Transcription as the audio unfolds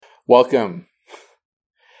Welcome.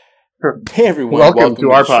 Hey everyone, welcome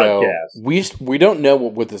to our podcast. We don't know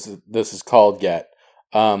what this is called yet.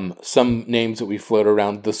 Some names that we float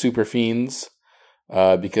around, the Super Fiends,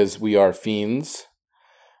 because we are fiends.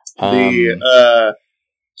 The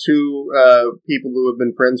two people who have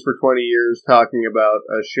been friends for 20 years talking about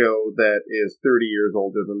a show that is 30 years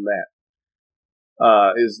older than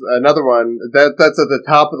that. Is another one that's at the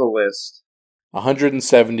top of the list.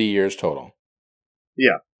 170 years total.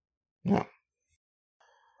 Yeah. Yeah.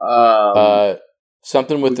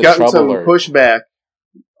 Something with the gotten trouble some alert. pushback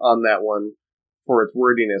on that one for its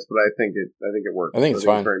wordiness, but I think it works. I think it's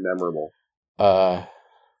fine. It's very memorable.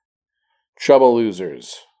 Trouble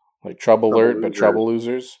losers, like trouble alert, but trouble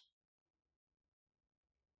losers.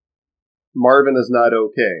 Marvin is Not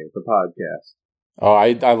Okay, the podcast. Oh,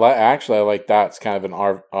 I like that. It's kind of an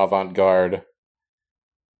avant-garde.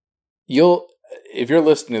 If you're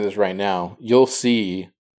listening to this right now, you'll see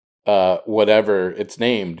whatever it's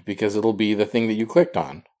named, because it'll be the thing that you clicked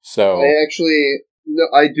on. So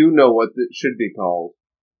I do know what it should be called.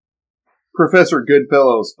 Professor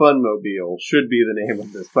Goodfellow's Funmobile should be the name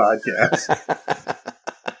of this podcast.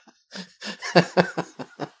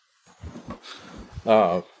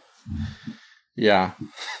 Oh, yeah.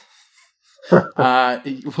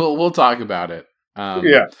 We'll talk about it.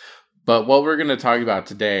 Yeah. But what we're going to talk about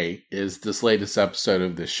today is this latest episode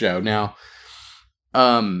of this show. Now,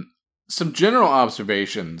 some general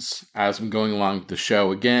observations as I'm going along with the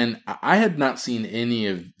show. Again, I had not seen any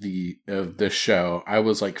of this show. I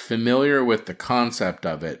was familiar with the concept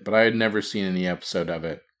of it, but I had never seen any episode of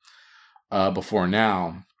it before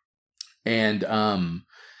now. And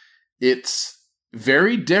it's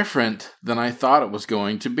very different than I thought it was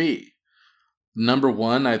going to be. Number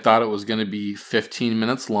one, I thought it was going to be 15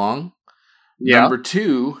 minutes long. Yeah. Number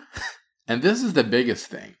two, and this is the biggest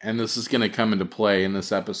thing, and this is going to come into play in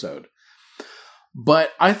this episode,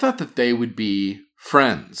 but I thought that they would be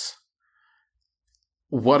friends.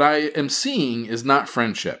 What I am seeing is not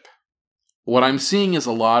friendship. What I'm seeing is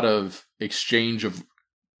a lot of exchange of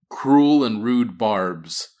cruel and rude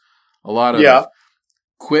barbs. A lot of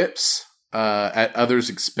quips at others'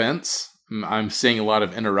 expense. I'm seeing a lot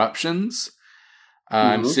of interruptions.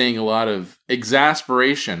 I'm seeing a lot of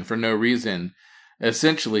exasperation for no reason.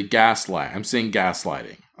 Essentially gaslight. I'm seeing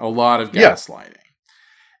gaslighting. A lot of gaslighting.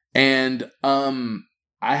 And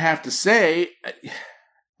I have to say,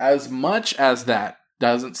 as much as that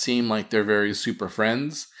doesn't seem like they're very super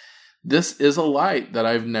friends, this is a light that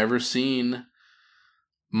I've never seen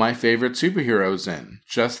my favorite superheroes in.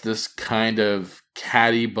 Just this kind of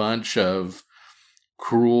catty bunch of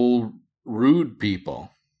cruel, rude people.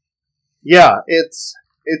 Yeah, it's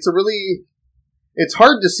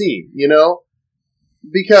hard to see,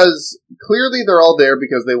 because clearly they're all there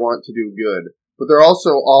because they want to do good, but they're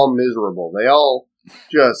also all miserable. They all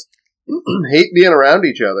just hate being around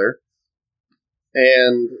each other,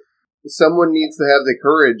 and someone needs to have the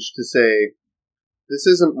courage to say, this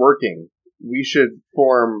isn't working. We should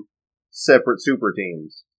form separate super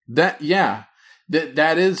teams. That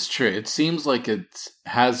is true. It seems like it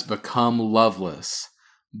has become loveless,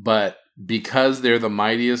 but because they're the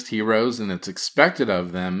mightiest heroes and it's expected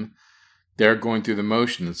of them, they're going through the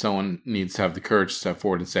motion, and someone needs to have the courage to step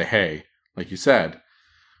forward and say, hey, like you said,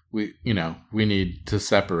 we need to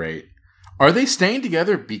separate. Are they staying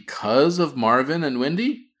together because of Marvin and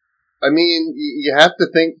Wendy? I mean, you have to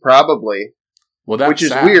think probably. Well, that's which is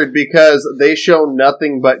sad. Weird because they show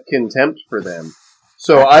nothing but contempt for them.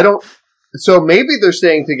 So maybe they're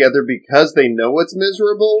staying together because they know it's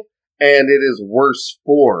miserable and it is worse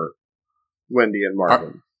for Wendy and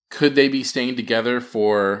Marvin. Could they be staying together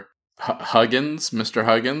for Huggins, Mr.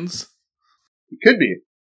 Huggins? It could be.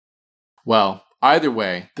 Well, either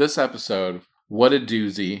way, this episode, what a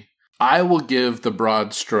doozy. I will give the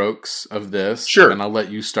broad strokes of this. Sure. And I'll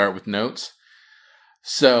let you start with notes.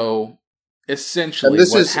 So, essentially,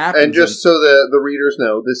 happens... And just so the readers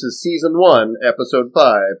know, this is Season 1, Episode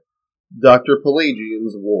 5, Dr.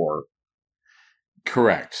 Palagian's War.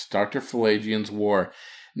 Correct. Dr. Palagian's War.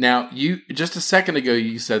 Now, just a second ago,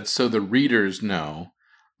 you said, so the readers know.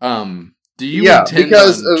 Do you intend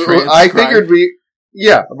because on I figured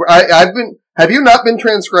I've been. Have you not been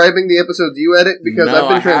transcribing the episodes you edit? Because No,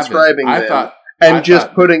 I've been transcribing them and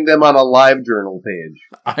putting them on a live journal page.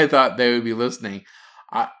 I thought they would be listening.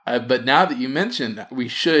 But now that you mentioned, we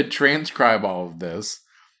should transcribe all of this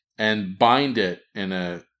and bind it in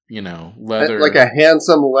a leather, like a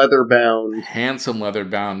handsome leather bound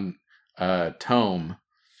tome.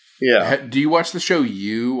 Yeah. Do you watch the show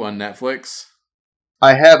You on Netflix?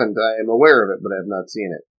 I haven't. I am aware of it, but I have not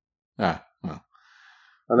seen it. Well.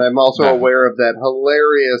 And I'm also aware of that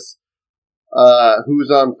hilarious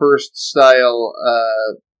Who's on First style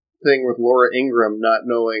thing with Laura Ingraham not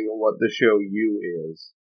knowing what the show You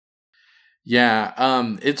is. Yeah,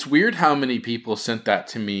 it's weird how many people sent that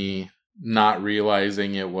to me not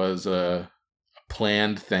realizing it was a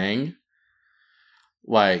planned thing.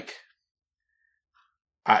 Like,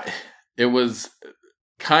 it was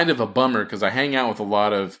kind of a bummer because I hang out with a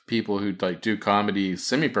lot of people who like do comedy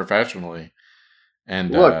semi-professionally.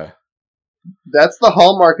 And look, that's the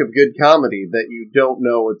hallmark of good comedy, that you don't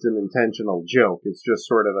know it's an intentional joke. It's just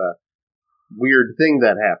sort of a weird thing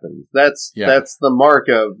that happens. That's the mark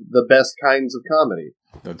of the best kinds of comedy.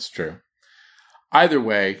 That's true. Either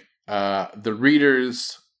way, the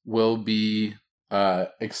readers will be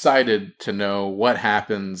excited to know what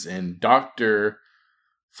happens in Dr.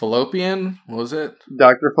 Fallopian. What was it?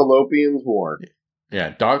 Dr. Fallopian's War.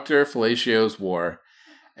 Yeah, Dr. Fellatio's War.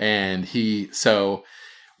 And so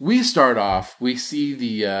we start off, we see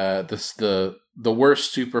the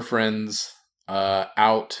worst Super Friends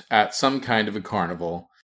out at some kind of a carnival.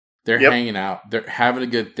 They're hanging out. They're having a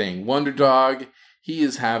good thing. Wonder Dog, he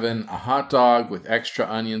is having a hot dog with extra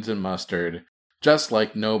onions and mustard, just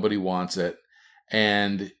like nobody wants it.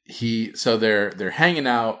 And so they're hanging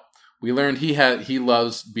out. We learned he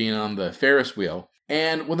loves being on the Ferris wheel.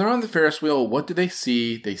 And when they're on the Ferris wheel, what do they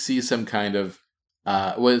see? They see some kind of,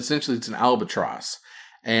 essentially it's an albatross.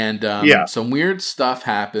 And some weird stuff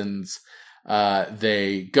happens.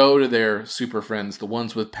 They go to their super friends, the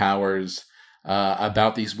ones with powers,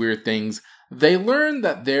 about these weird things. They learn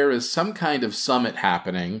that there is some kind of summit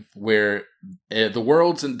happening where the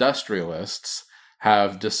world's industrialists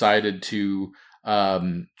have decided to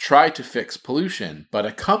try to fix pollution, but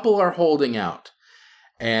a couple are holding out.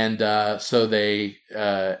 And so they,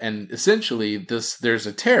 and essentially there's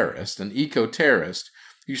a terrorist, an eco-terrorist,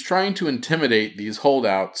 who's trying to intimidate these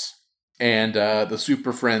holdouts, and the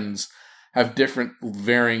Super Friends have different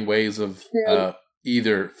varying ways of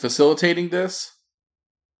either facilitating this.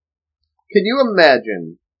 Can you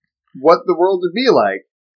imagine what the world would be like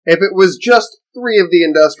if it was just 3 of the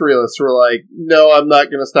industrialists who were like, no, I'm not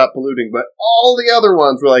going to stop polluting, but all the other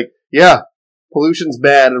ones were like, yeah, pollution's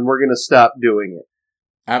bad and we're going to stop doing it.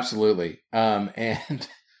 Absolutely. And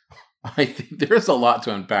I think there's a lot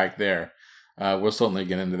to unpack there. We'll certainly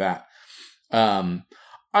get into that.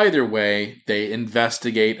 Either way, they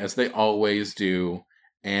investigate, as they always do,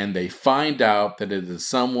 and they find out that it is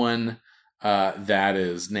someone that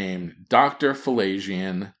is named Dr.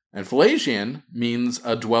 Palagian. And Palagian means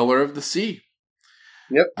a dweller of the sea.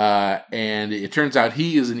 Yep. And it turns out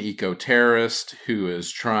he is an eco-terrorist who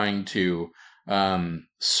is trying to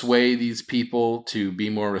sway these people to be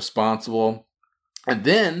more responsible. And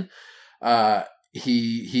then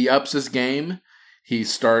he ups his game. He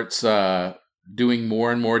starts doing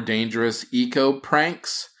more and more dangerous eco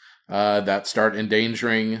pranks that start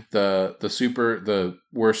endangering the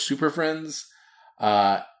worst Super Friends,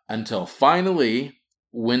 until finally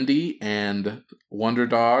Wendy and Wonder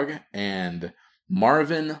Dog and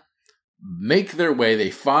Marvin make their way.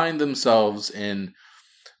 They find themselves in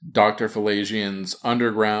Dr. Palagian's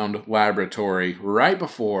underground laboratory right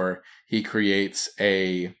before he creates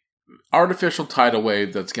a artificial tidal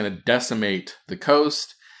wave that's going to decimate the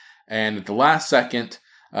coast. And at the last second,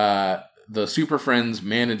 the Super Friends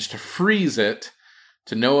manage to freeze it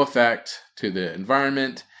to no effect to the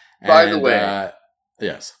environment. By the way,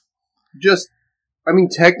 yes.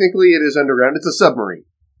 Technically it is underground. It's a submarine.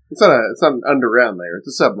 It's not an underground layer. It's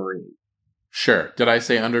a submarine. Sure. Did I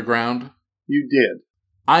say underground? You did.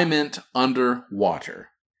 I meant underwater.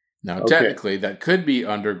 Now, technically, that could be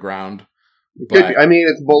underground. But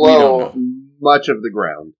it's below much of the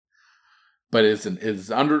ground. But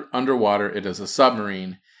it's underwater. It is a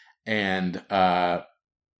submarine. And at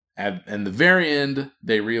the very end,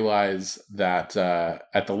 they realize that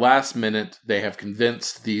at the last minute, they have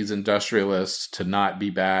convinced these industrialists to not be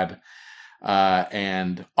bad.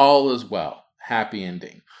 And all is well. Happy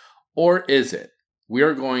ending. Or is it? We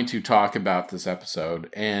are going to talk about this episode,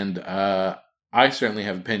 and I certainly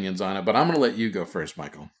have opinions on it, but I'm going to let you go first,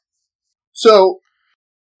 Michael. So,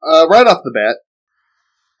 right off the bat,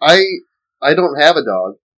 I don't have a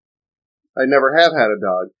dog. I never have had a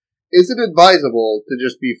dog. Is it advisable to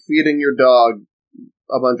just be feeding your dog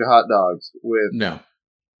a bunch of hot dogs with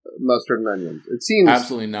mustard and onions? It seems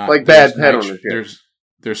absolutely not like bad pet ownership.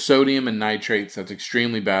 There's sodium and nitrates that's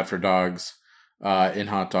extremely bad for dogs in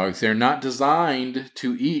hot dogs. They're not designed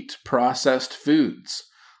to eat processed foods.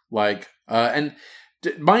 And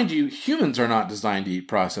mind you, humans are not designed to eat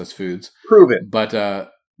processed foods. Prove it. But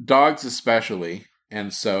dogs especially.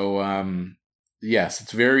 And so yes,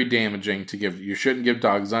 it's very damaging to give. You shouldn't give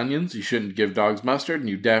dogs onions. You shouldn't give dogs mustard, and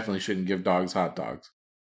you definitely shouldn't give dogs hot dogs.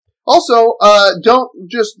 Also, don't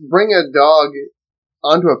just bring a dog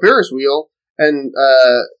onto a Ferris wheel and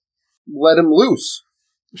let him loose.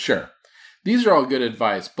 Sure. These are all good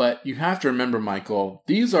advice, but you have to remember, Michael,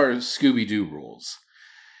 these are Scooby-Doo rules.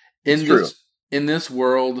 In this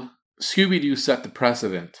world, Scooby-Doo set the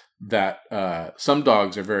precedent that some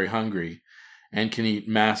dogs are very hungry and can eat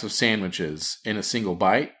massive sandwiches in a single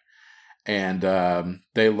bite. And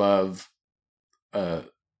they love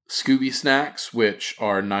Scooby snacks, which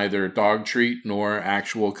are neither dog treat nor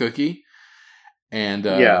actual cookie. And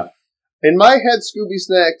yeah. In my head, Scooby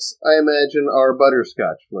snacks, I imagine, are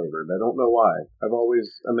butterscotch flavored. I don't know why. I've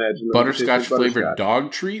always imagined them butterscotch flavored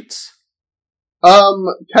dog treats?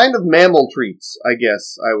 Kind of mammal treats, I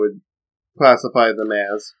guess I would classify them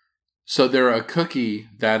as. So they're a cookie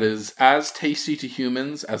that is as tasty to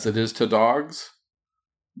humans as it is to dogs?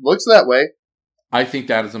 Looks that way. I think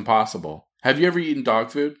that is impossible. Have you ever eaten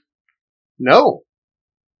dog food? No.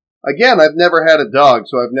 Again, I've never had a dog,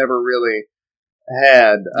 so I've never really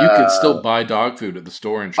had... You could still buy dog food at the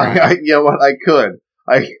store and try it. You know what? I could.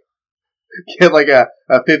 I get like a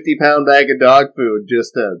 50-pound bag of dog food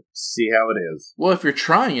just to see how it is. Well, if you're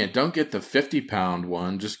trying it, don't get the 50-pound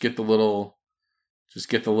one. Just get the little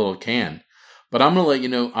can. But I'm gonna let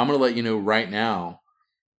you know right now.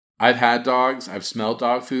 I've had dogs. I've smelled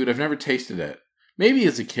dog food. I've never tasted it. Maybe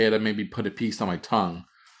as a kid, I maybe put a piece on my tongue.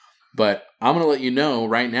 But I'm gonna let you know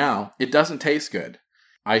right now, it doesn't taste good.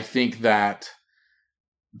 I think that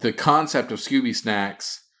the concept of Scooby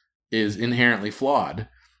snacks is inherently flawed.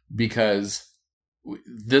 Because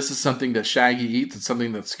this is something that Shaggy eats. It's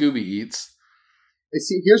something that Scooby eats.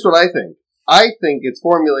 See, here's what I think. I think it's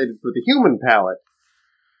formulated for the human palate,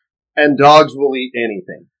 and dogs will eat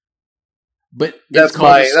anything. But that's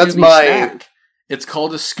my snack. It's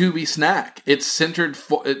called a Scooby snack. It's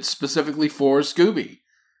it's specifically for Scooby.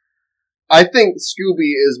 I think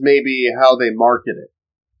Scooby is maybe how they market it.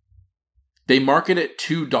 They market it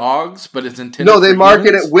to dogs, but it's intended No, they for market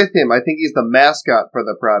humans? it with him. I think he's the mascot for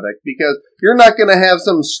the product, because you're not going to have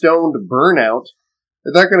some stoned burnout.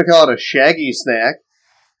 They're not going to call it a Shaggy snack.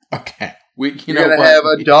 Okay. You're going to have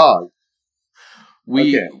a dog.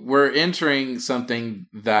 We're entering something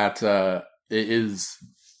that is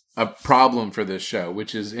a problem for this show,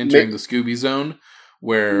 which is entering the Scooby zone,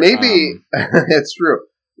 where... Maybe, it's true.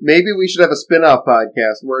 Maybe we should have a spin-off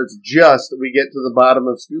podcast where it's just we get to the bottom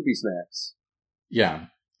of Scooby snacks. Yeah.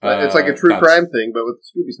 It's like a true crime thing, but with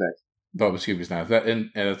Scooby snacks. But with Scooby snacks. And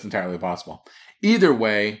it's entirely possible. Either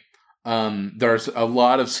way, there's a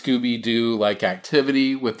lot of Scooby-Doo-like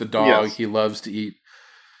activity with the dog. Yes. He loves to eat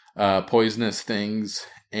poisonous things,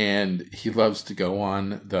 and he loves to go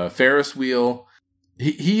on the Ferris wheel.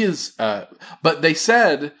 He is... but they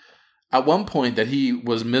said... At one point that he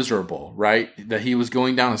was miserable, right? That he was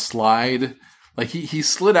going down a slide. Like, he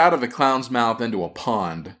slid out of a clown's mouth into a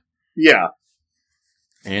pond. Yeah.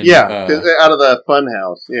 And, out of the fun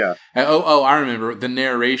house, yeah. I remember. The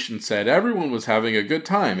narration said, everyone was having a good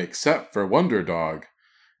time except for Wonder Dog.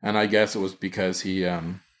 And I guess it was because he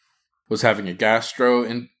was having a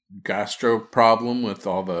gastro problem with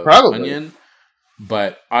all the onion.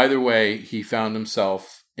 But either way, he found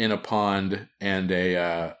himself in a pond, and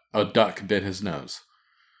a duck bit his nose.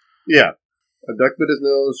 Yeah. A duck bit his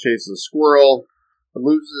nose, chases a squirrel,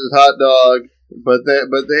 loses his hot dog, but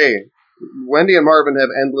hey, Wendy and Marvin have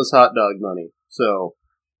endless hot dog money, so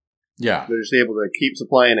yeah, they're just able to keep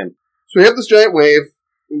supplying him. So we have this giant wave,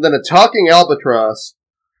 and then a talking albatross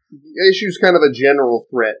issues kind of a general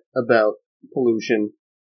threat about pollution.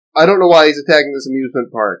 I don't know why he's attacking this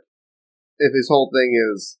amusement park, if his whole thing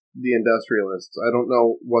is the industrialists. I don't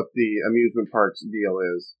know what the amusement park's deal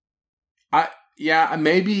is.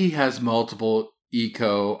 Maybe he has multiple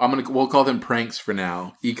we'll call them pranks for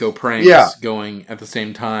now. Eco pranks going at the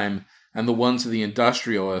same time, and the ones of the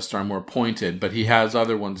industrialists are more pointed, but he has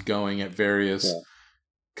other ones going at various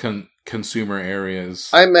consumer areas.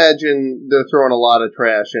 I imagine they're throwing a lot of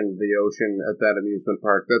trash into the ocean at that amusement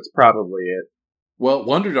park. That's probably it. Well,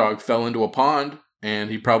 Wonder Dog fell into a pond, and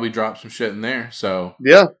he probably dropped some shit in there, so...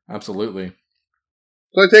 Yeah. Absolutely.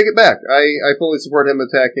 So I take it back. I fully support him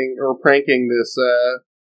attacking or pranking this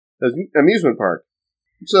amusement park.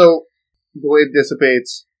 So the wave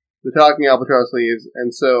dissipates, the talking albatross leaves,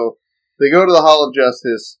 and so they go to the Hall of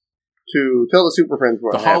Justice to tell the Super Friends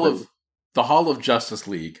what happened. The Hall of Justice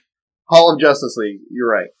League. Hall of Justice League, you're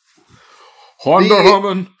right.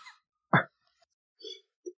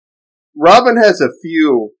 Robin has a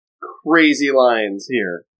few crazy lines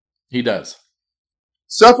here. He does.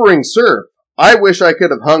 Suffering serf, I wish I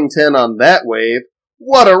could have hung 10 on that wave.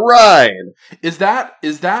 What a ride! Is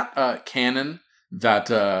that canon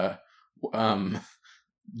that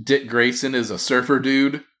Dick Grayson is a surfer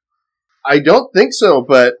dude? I don't think so,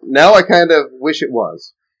 but now I kind of wish it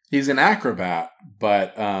was. He's an acrobat,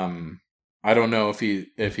 but I don't know if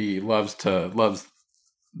he loves the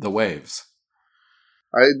waves.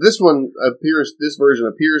 This version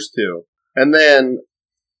appears to. And then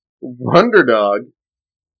Wonder Dog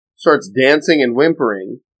starts dancing and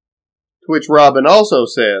whimpering, to which Robin also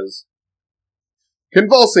says,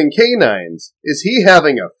 "Convulsing canines, is he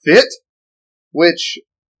having a fit?" Which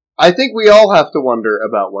I think we all have to wonder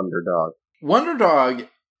about Wonder Dog. Wonder Dog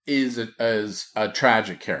is a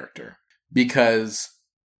tragic character because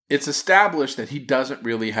it's established that he doesn't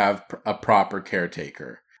really have a proper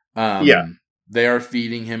caretaker. They are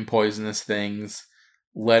feeding him poisonous things,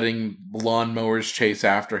 letting lawnmowers chase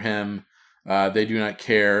after him. They do not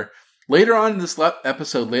care. Later on in this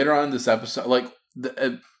episode, like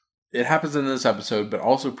it happens in this episode, but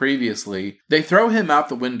also previously, they throw him out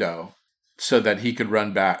the window so that he could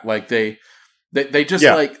run back. Like they just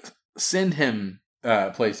like send him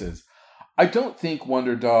places. I don't think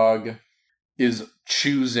Wonder Dog is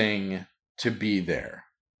choosing to be there.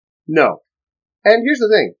 No. And here's the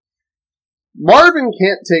thing. Marvin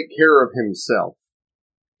can't take care of himself.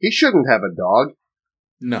 He shouldn't have a dog.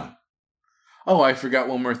 No. Oh, I forgot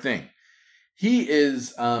one more thing. He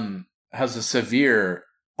has a severe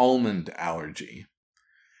almond allergy.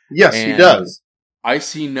 Yes, he does. I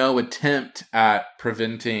see no attempt at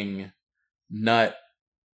preventing nut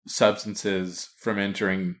substances from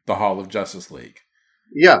entering the Hall of Justice League.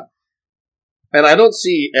 Yeah. And I don't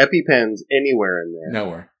see EpiPens anywhere in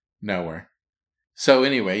there. Nowhere. So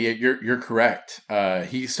anyway, you're correct.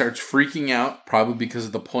 He starts freaking out, probably because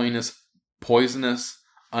of the poisonous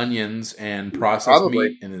onions and processed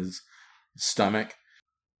meat in his stomach.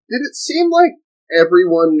 Did it seem like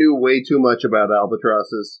everyone knew way too much about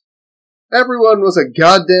albatrosses? Everyone was a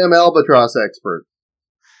goddamn albatross expert.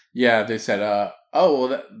 Yeah, they said,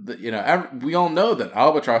 we all know that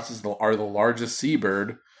albatrosses are the largest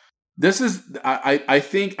seabird. This is,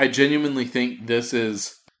 I genuinely think this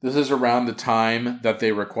is around the time that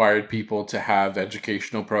they required people to have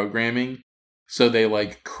educational programming. So they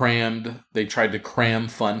tried to cram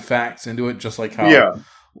fun facts into it, just like how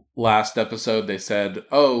last episode they said,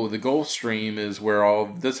 the Gulf Stream is where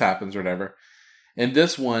all this happens or whatever. In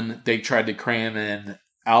this one, they tried to cram in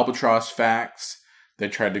albatross facts. They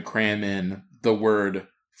tried to cram in the word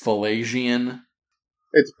Palagian.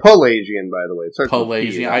 It's Palagian, by the way.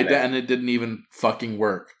 Palagian. And it didn't even fucking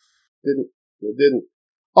work. It didn't.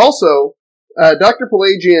 Also, Dr.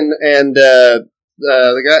 Palagian and the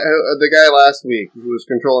guy last week who was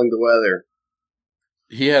controlling the weather.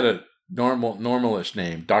 He had a normalish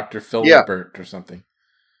name, Dr. Philibert or something.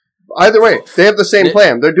 Either way, they have the same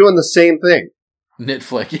plan. They're doing the same thing.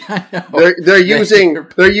 Knitflick, yeah, I know.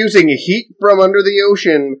 They're using heat from under the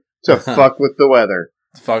ocean to fuck with the weather.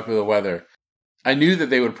 Fuck with the weather. I knew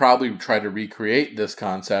that they would probably try to recreate this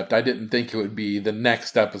concept. I didn't think it would be the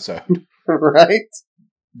next episode. Right?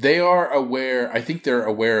 They are aware. I think they're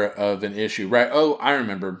aware of an issue, right? Oh, I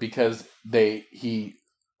remember because he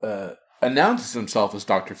announces himself as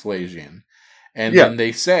Dr. Palagian, and then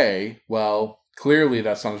they say, "Well, clearly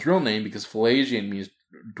that's not his real name because Palagian means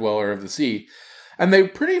dweller of the sea," and they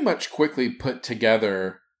pretty much quickly put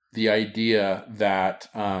together the idea that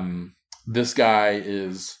this guy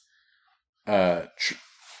is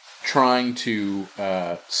trying to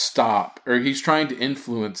stop, or he's trying to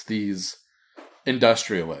influence these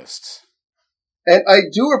industrialists. And I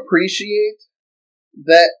do appreciate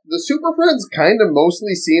that the Super Friends kind of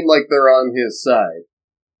mostly seem like they're on his side.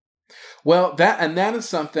 Well, that is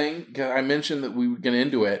something, I mentioned that we would get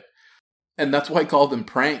into it, and that's why I called them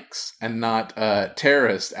pranks and not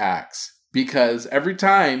terrorist acts, because every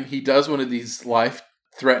time he does one of these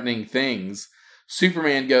life-threatening things,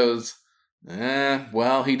 Superman goes,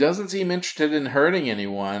 well, he doesn't seem interested in hurting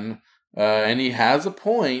anyone, and he has a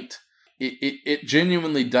point. It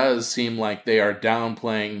genuinely does seem like they are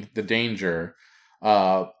downplaying the danger.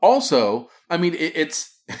 Also, I mean,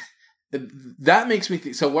 that makes me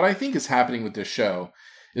think. So what I think is happening with this show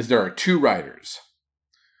is there are two writers.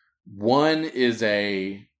 One is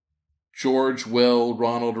a George Will,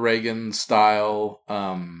 Ronald Reagan style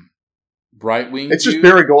right-wing It's just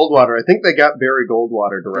Barry Goldwater. I think they got Barry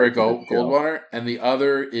Goldwater directed. Barry Goldwater. And the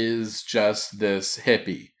other is just this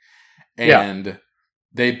hippie. And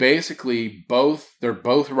they basically they're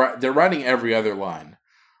writing every other line.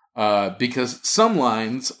 Because some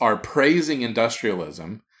lines are praising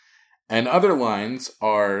industrialism and other lines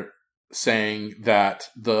are saying that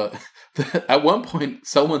at one point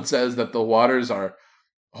someone says that the waters are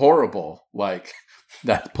horrible, like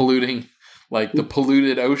that polluting, like the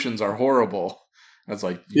polluted oceans are horrible. That's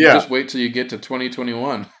like, you just wait till you get to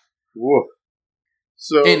 2021. Woof.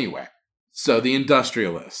 So anyway, so the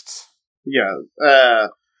industrialists. Yeah,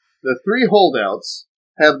 the three holdouts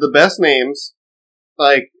have the best names.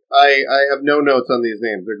 Like, I have no notes on these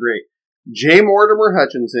names. They're great. J. Mortimer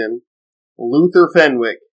Hutchinson, Luther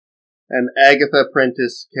Fenwick, and Agatha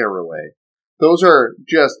Prentice Caraway. Those are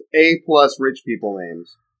just A-plus rich people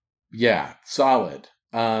names. Yeah, solid.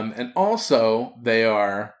 And also, they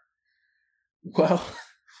are, well,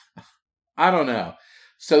 I don't know.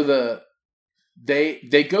 So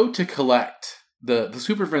they go to collect, the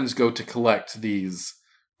Super Friends go to collect these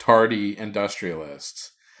tardy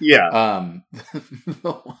industrialists. Yeah.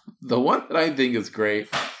 The one that I think is great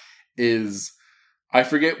is, I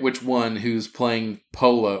forget which one who's playing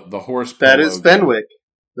polo, the horse polo. That is Fenwick.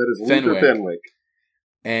 That is Luther Fenwick.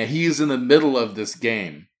 And he's in the middle of this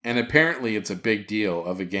game. And apparently it's a big deal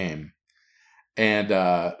of a game. And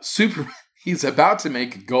he's about to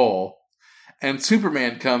make a goal. And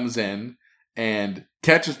Superman comes in and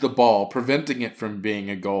catches the ball, preventing it from being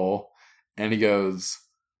a goal. And he goes,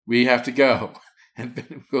 "We have to go." And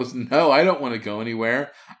Ben goes, "No, I don't want to go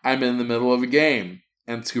anywhere. I'm in the middle of a game."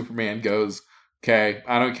 And Superman goes, "Okay,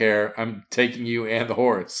 I don't care. I'm taking you and the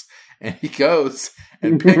horse." And he goes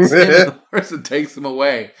and picks him and the horse and takes him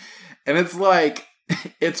away. And it's like,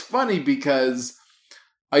 it's funny because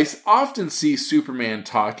I often see Superman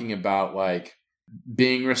talking about, like,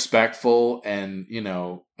 being respectful and,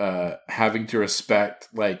 having to respect,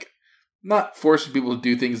 like, not forcing people to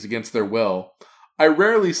do things against their will. I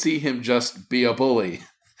rarely see him just be a bully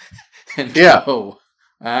and go,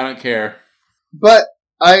 "I don't care." But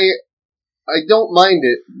I don't mind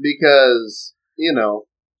it because,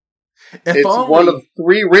 it's one of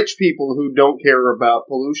three rich people who don't care about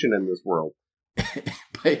pollution in this world.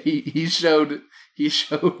 But he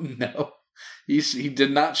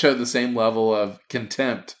did not show the same level of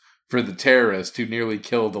contempt for the terrorist who nearly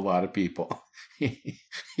killed a lot of people.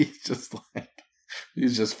 He's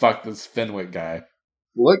just fuck this Fenwick guy.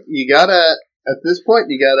 Look, at this point,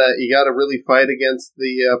 you gotta really fight against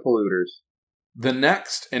the polluters. The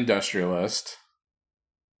next industrialist,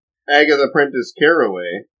 Agatha Prentice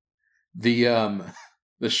Caraway, the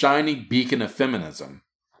shining beacon of feminism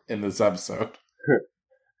in this episode,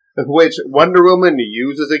 which Wonder Woman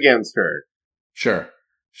uses against her. Sure,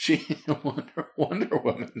 Wonder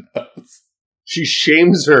Woman does. She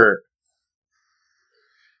shames her.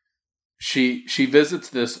 She visits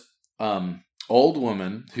this old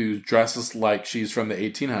woman who dresses like she's from the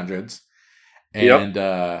 1800s,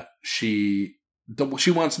 and she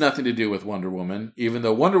wants nothing to do with Wonder Woman, even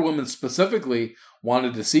though Wonder Woman specifically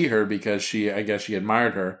wanted to see her because she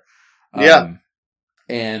admired her.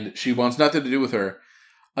 And she wants nothing to do with her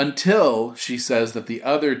until she says that the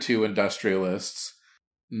other two industrialists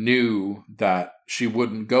knew that she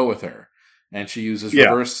wouldn't go with her, and she uses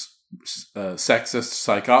reverse sexist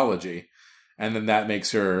psychology, and then that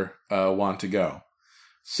makes her want to go.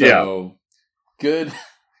 So good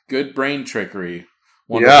brain trickery,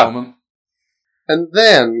 Wonder Woman. And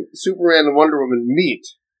then Superman and Wonder Woman meet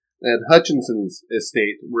at Hutchinson's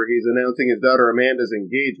estate, where he's announcing his daughter Amanda's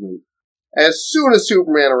engagement. As soon as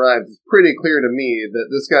Superman arrives, it's pretty clear to me that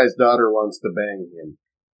this guy's daughter wants to bang him.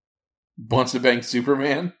 Wants to bang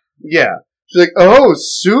Superman? Yeah. She's like, "Oh,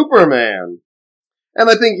 Superman!" And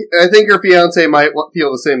I think her fiancé might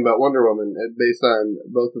feel the same about Wonder Woman, based on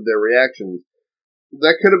both of their reactions.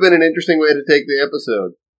 That could have been an interesting way to take the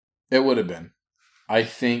episode. It would have been. I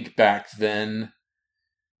think back then,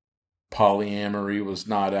 polyamory was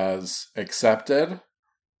not as accepted.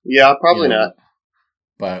 Yeah, probably not.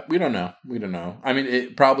 But we don't know. I mean,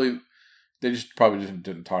 they just probably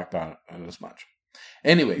didn't talk about it as much.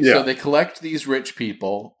 Anyway, so they collect these rich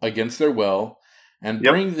people against their will and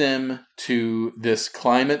bring them to this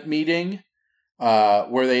climate meeting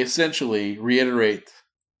where they essentially reiterate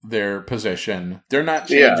their position. They're not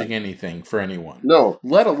changing anything for anyone. No.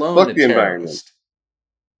 Let alone a terrorist.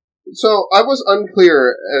 So I was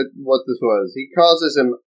unclear at what this was. He causes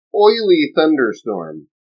an oily thunderstorm.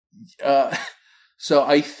 So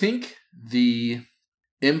I think the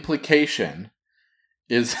implication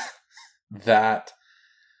is that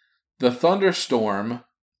the thunderstorm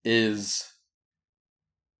is,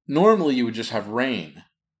 normally you would just have rain,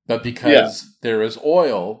 but because there is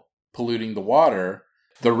oil polluting the water,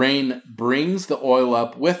 the rain brings the oil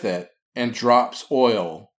up with it and drops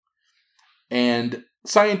oil. And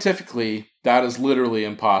scientifically, that is literally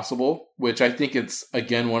impossible, which I think it's,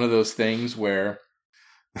 again, one of those things where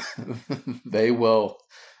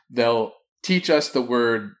they'll teach us the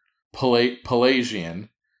word Palagian,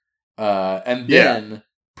 and then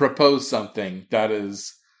propose something that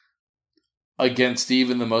is against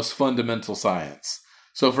even the most fundamental science.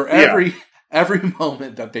 So for every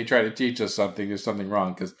moment that they try to teach us something, there's something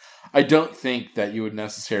wrong. Because I don't think that you would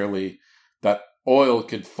necessarily, that oil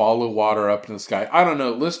could follow water up in the sky. I don't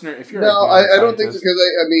know, listener, if you're I don't think, because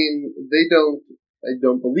they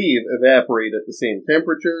don't believe evaporate at the same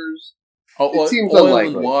temperatures. It seems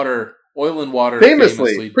unlikely. Oil and water pretty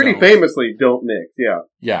famously don't mix.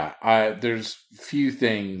 Yeah. There's few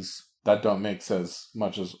things that don't mix as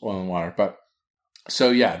much as oil and water, but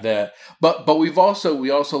so but we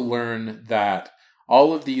also learn that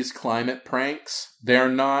all of these climate pranks, they're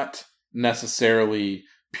not necessarily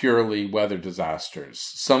purely weather disasters.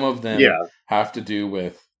 Some of them have to do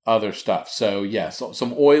with other stuff. So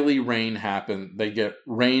some oily rain happened. They get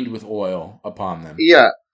rained with oil upon them. Yeah,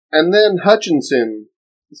 and then Hutchinson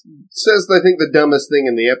says, I think, the dumbest thing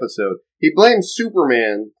in the episode. He blames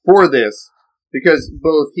Superman for this because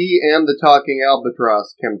both he and the talking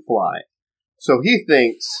albatross can fly. So he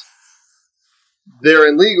thinks they're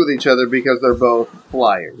in league with each other because they're both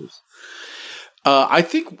flyers. I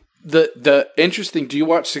think the interesting. Do you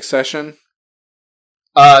watch Succession?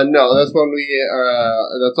 No, that's one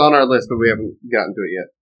that's on our list, but we haven't gotten to it yet.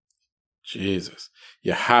 Jesus,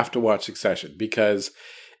 you have to watch Succession because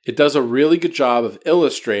it does a really good job of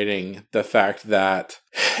illustrating the fact that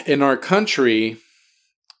in our country,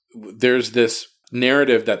 there's this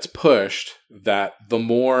narrative that's pushed that the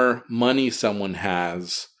more money someone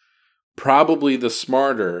has, probably the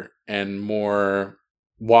smarter and more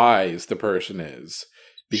wise the person is,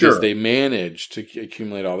 because they manage to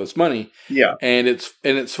accumulate all this money. Yeah. And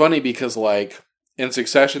it's funny because, like, in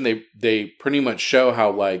Succession, they pretty much show how,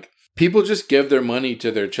 like, people just give their money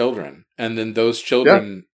to their children, and then those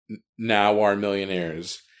children now are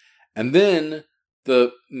millionaires. And then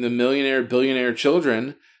the millionaire, billionaire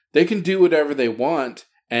children, they can do whatever they want,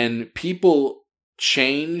 and people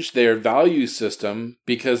change their value system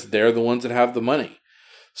because they're the ones that have the money.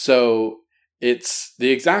 So it's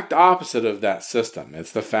the exact opposite of that system.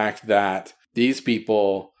 It's the fact that these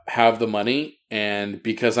people have the money, and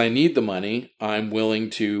because I need the money, I'm willing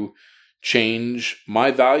to change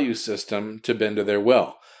my value system to bend to their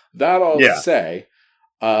will. That all to say,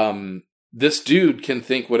 this dude can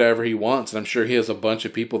think whatever he wants, and I'm sure he has a bunch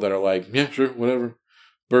of people that are like, yeah, sure, whatever.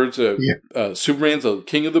 Birds, Superman's a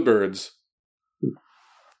king of the birds.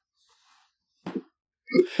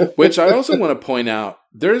 Which I also want to point out,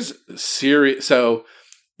 so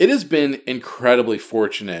it has been incredibly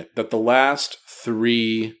fortunate that the last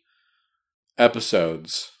 3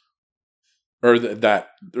 episodes, or that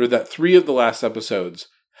 3 of the last episodes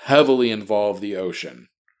heavily involve the ocean.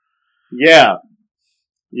 Yeah.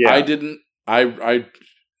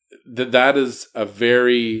 That is a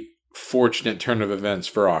very fortunate turn of events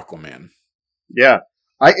for Aquaman. Yeah.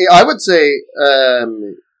 I would say,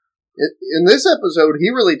 in this episode, he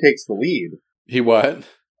really takes the lead. He what?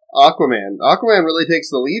 Aquaman. Aquaman really takes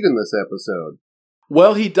the lead in this episode.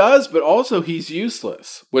 Well, he does, but also he's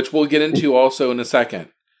useless, which we'll get into also in a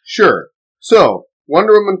second. Sure. So,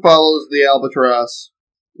 Wonder Woman follows the Albatross,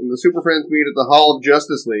 and the Super Friends meet at the Hall of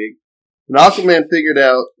Justice League, and Aquaman has figured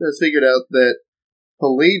out that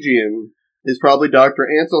Palagian is probably Dr.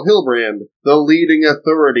 Ansel Hilbrand, the leading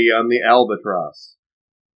authority on the Albatross.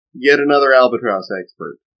 Yet another Albatross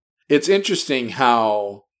expert. It's interesting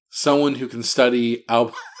how someone who can study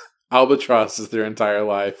albatrosses their entire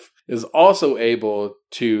life is also able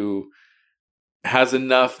to, has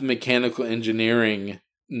enough mechanical engineering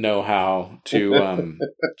know-how to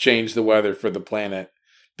change the weather for the planet.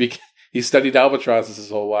 He studied albatrosses his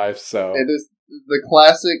whole life, so... It is the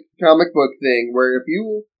classic comic book thing where if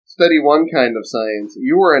you study one kind of science,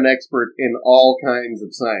 you are an expert in all kinds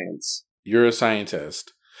of science. You're a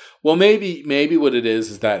scientist. Well, maybe what it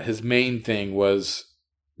is that his main thing was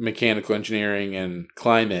mechanical engineering and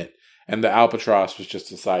climate, and the albatross was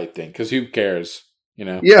just a side thing, because who cares, you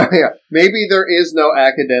know? Yeah. Maybe there is no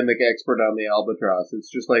academic expert on the albatross.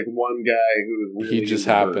 It's just like one guy who's really he just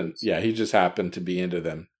happened to be into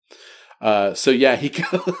them. He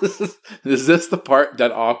goes... Is this the part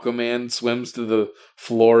that Aquaman swims to the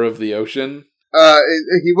floor of the ocean?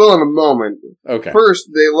 He will in a moment. Okay.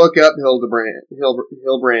 First, they look up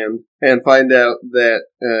Hilbrand and find out that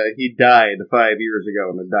he died 5 years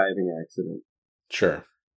ago in a diving accident. Sure.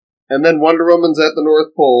 And then Wonder Woman's at the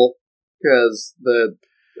North Pole because the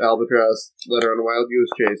Albatross let her on a wild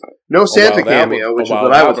goose chase. No Santa cameo, which is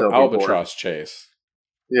what I was hoping Albatross for. chase.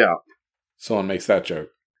 Yeah. Someone makes that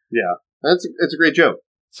joke. Yeah. It's a great joke.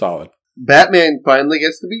 Solid. Batman finally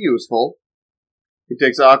gets to be useful. He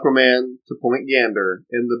takes Aquaman to Point Gander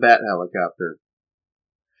in the Bat helicopter.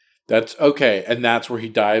 That's okay, and that's where he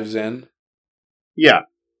dives in? Yeah.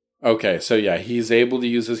 Okay, so yeah, he's able to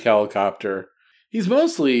use his helicopter. He's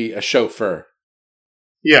mostly a chauffeur.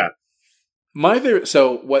 Yeah.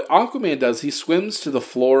 So what Aquaman does, he swims to the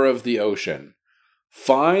floor of the ocean,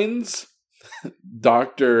 finds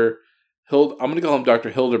Dr. I'm going to call him Dr.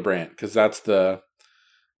 Hildebrandt, because that's the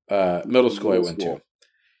middle school I went to.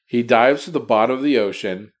 He dives to the bottom of the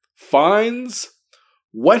ocean, finds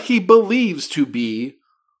what he believes to be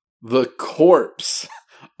the corpse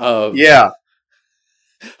of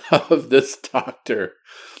this doctor,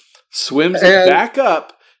 swims it back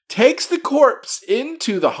up, takes the corpse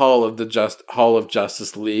into the Hall of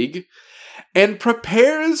Justice League, and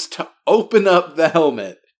prepares to open up the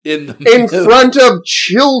helmet in front of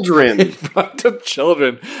children. In front of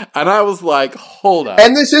children. And I was like, hold up.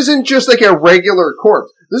 And this isn't just like a regular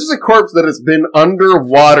corpse. This is a corpse that has been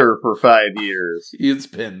underwater for 5 years. It's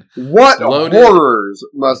been what horrors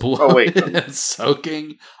must... Oh, wait. And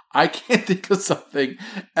soaking. I can't think of something.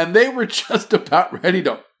 And they were just about ready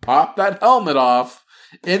to pop that helmet off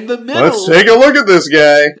in the middle. Let's take a look at this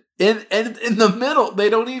guy. In the middle. They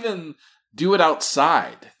don't even do it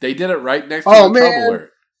outside. They did it right next to the trouble alert.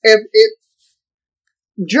 I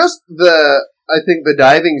think the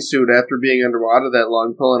diving suit after being underwater that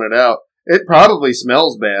long, pulling it out, it probably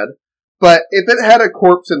smells bad. But if it had a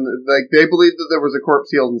corpse they believed that there was a corpse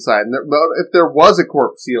sealed inside, and if there was a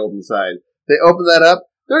corpse sealed inside, they open that up,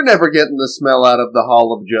 they're never getting the smell out of the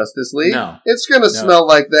Hall of Justice League. No. It's going to smell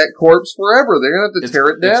like that corpse forever. They're going to have to tear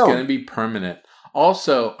it down. It's going to be permanent.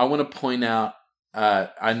 Also, I want to point out,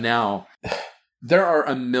 now, there are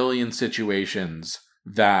a million situations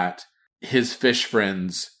that his fish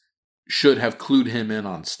friends should have clued him in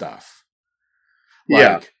on stuff.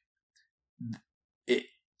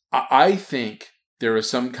 I think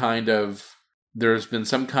there's been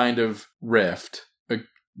some kind of rift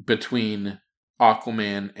between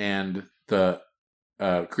Aquaman and the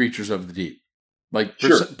creatures of the deep.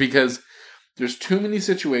 Because there's too many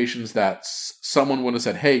situations that someone would have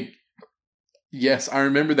said, hey, yes, I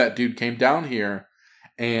remember that dude came down here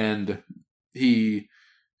and he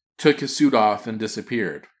took his suit off and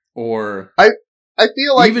disappeared. Or I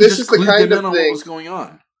feel like this is the kind of thing. What was going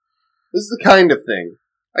on. This is the kind of thing.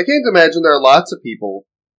 I can't imagine there are lots of people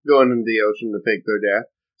going into the ocean to fake their death.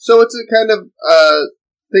 So it's a kind of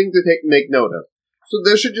thing to make note of. So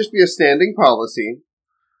there should just be a standing policy.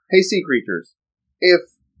 Hey, sea creatures, if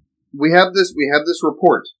we have this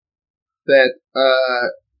report that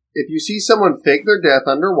if you see someone fake their death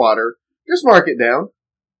underwater, just mark it down.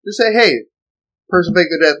 Just say, hey, person faked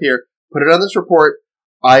their death here. Put it on this report.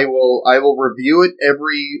 I will review it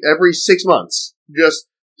every 6 months, just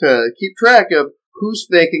to keep track of who's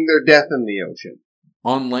faking their death in the ocean.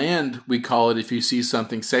 On land, we call it if you see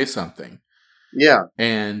something, say something. Yeah.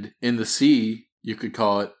 And in the sea, you could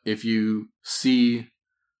call it if you see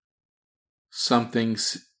something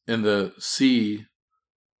in the sea,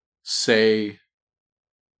 say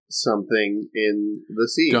something in the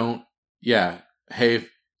sea. Hey,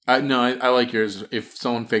 I like yours. If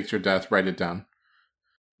someone fakes your death, write it down.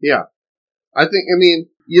 Yeah.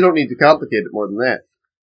 You don't need to complicate it more than that.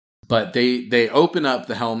 But they open up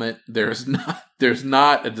the helmet. There's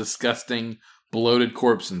not a disgusting bloated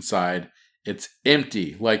corpse inside. It's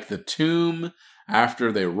empty, like the tomb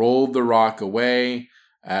after they rolled the rock away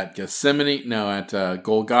at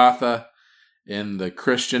Golgotha in the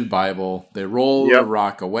Christian Bible. They roll the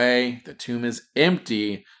rock away. The tomb is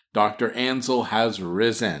empty. Dr. Ansel has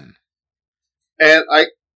risen. And I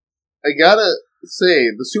gotta say,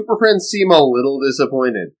 the Super Friends seem a little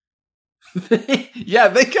disappointed. Yeah,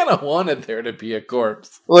 they kind of wanted there to be a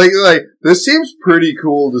corpse. Like, this seems pretty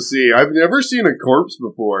cool to see. I've never seen a corpse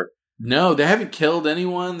before. No, they haven't killed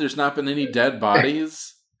anyone. There's not been any dead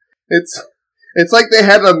bodies. It's like they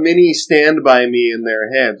have a mini Stand By Me in their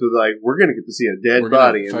heads with we're going to get to see a dead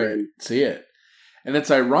body and then see it. And it's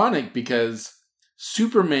ironic because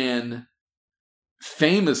Superman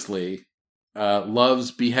famously loves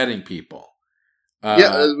beheading people. We've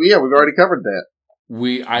already covered that.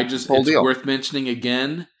 It's worth mentioning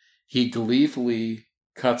again. He gleefully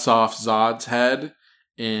cuts off Zod's head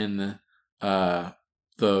in the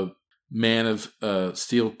Man of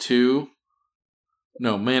Steel 2.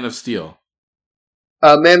 No, Man of Steel.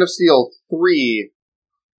 Man of Steel 3,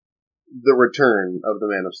 The Return of the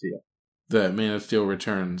Man of Steel. The Man of Steel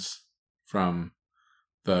returns from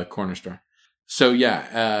the corner store. So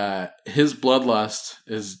his bloodlust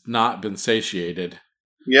has not been satiated.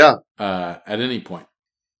 Yeah. At any point.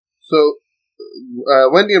 So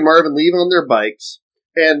Wendy and Marvin leave on their bikes,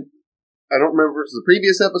 and I don't remember if it was the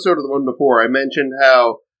previous episode or the one before, I mentioned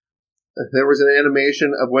how there was an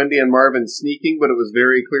animation of Wendy and Marvin sneaking, but it was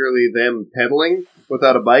very clearly them pedaling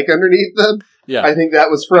without a bike underneath them. Yeah. I think that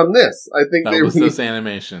was from this. I think that was this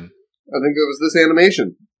animation. I think it was this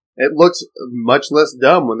animation. It looks much less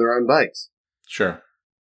dumb when they're on bikes. Sure.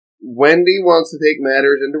 Wendy wants to take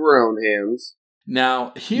matters into her own hands.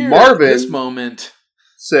 Now, here, Marvin this moment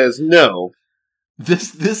says no.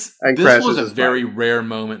 This was a very rare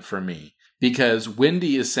moment for me, because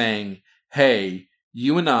Wendy is saying, "Hey,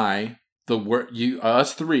 you and I,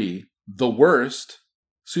 us three, the worst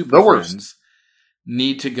super friends,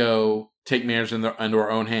 need to go take matters into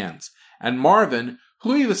our own hands." And Marvin,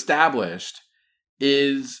 who we've established,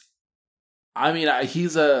 is, I mean,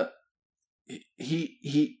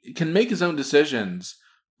 he can make his own decisions,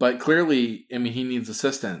 but clearly, I mean, he needs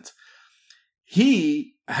assistance.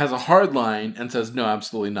 He has a hard line and says, "No,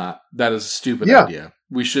 absolutely not. That is a stupid idea.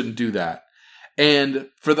 We shouldn't do that." And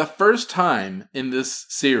for the first time in this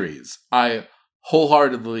series, I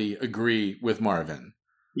wholeheartedly agree with Marvin.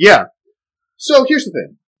 Yeah. So here's the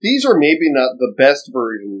thing. These are maybe not the best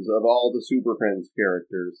versions of all the Super Friends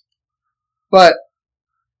characters. But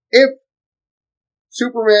if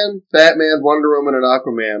Superman, Batman, Wonder Woman, and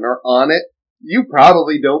Aquaman are on it, you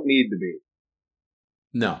probably don't need to be.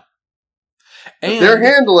 No. If they're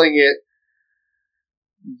handling it,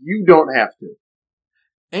 you don't have to.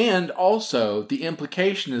 And also, the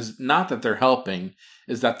implication is not that they're helping,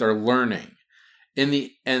 is that they're learning. And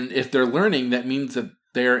if they're learning, that means that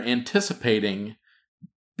they're anticipating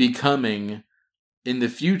becoming, in the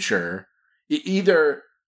future, either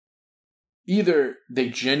they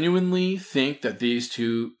genuinely think that these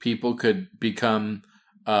two people could become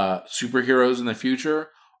superheroes in the future,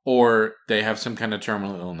 or they have some kind of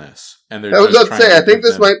terminal illness. And they're I was about to say, I think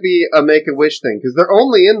this might be a Make-A-Wish thing, because they're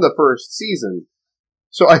only in the first season.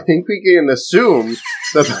 So I think we can assume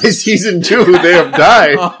that by season 2 they have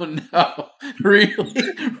died. Oh no. Really?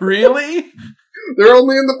 Really? They're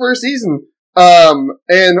only in the first season.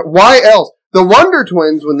 And why else? The Wonder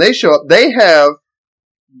Twins, when they show up, they have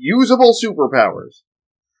usable superpowers.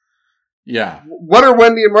 Yeah. What are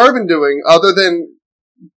Wendy and Marvin doing other than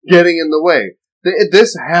getting in the way?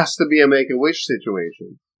 This has to be a Make-A-Wish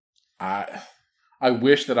situation. I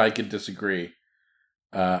wish that I could disagree.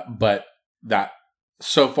 But that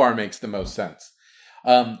so far makes the most sense.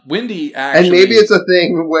 Wendy actually... And maybe it's a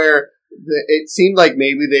thing where it seemed like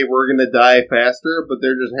maybe they were going to die faster, but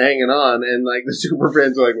they're just hanging on, and like the Super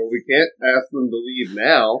Friends are like, well, we can't ask them to leave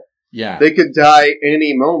now. Yeah. They could die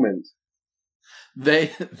any moment. They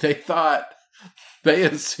thought... They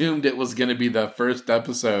assumed it was going to be the first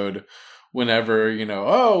episode whenever,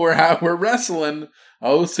 we're wrestling.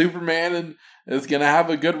 Oh, Superman is going to have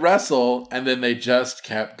a good wrestle. And then they just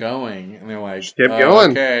kept going. And they're like, kept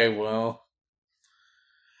going. Okay, well.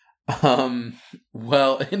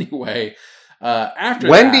 Well, anyway, after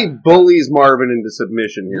Wendy bullies Marvin into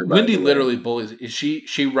submission here. Wendy literally bullies.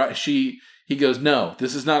 He goes, "No,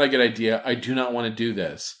 this is not a good idea. I do not want to do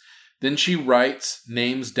this." Then she writes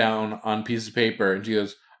names down on a piece of paper, and she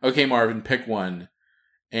goes, "Okay, Marvin, pick one."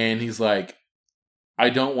 And he's like, "I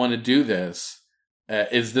don't want to do this.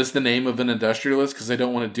 Is this the name of an industrialist? Because I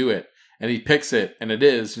don't want to do it." And he picks it, and it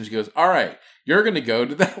is. And she goes, "All right, you're going to go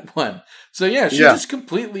to that one." So yeah, she just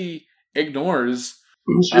completely ignores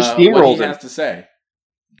what he has to say.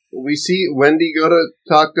 We see Wendy go to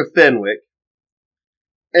talk to Fenwick.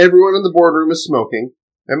 Everyone in the boardroom is smoking.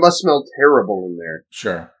 It must smell terrible in there.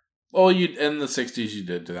 Sure. Well, in the 60s, you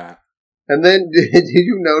did do that. And then, did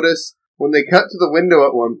you notice, when they cut to the window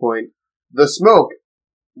at one point, the smoke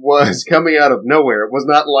was coming out of nowhere. It was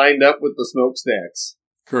not lined up with the smokestacks.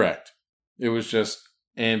 Correct. It was just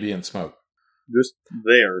ambient smoke. Just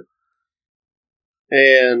there.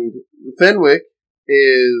 And Fenwick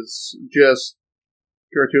is just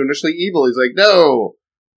cartoonishly evil. He's like, "No,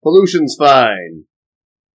 pollution's fine."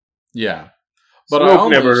 Yeah. But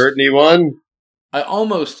smoke never hurt anyone. I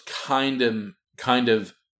almost kind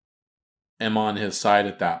of am on his side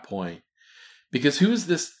at that point. Because who is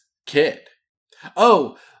this kid?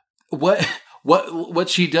 Oh, what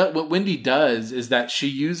Wendy does is that she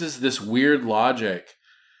uses this weird logic.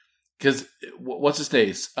 Because what's his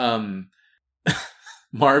face?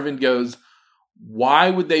 Marvin goes, "Why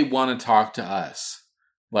would they want to talk to us?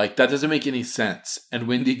 Like, that doesn't make any sense." And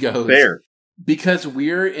Wendy goes, "Fair. Because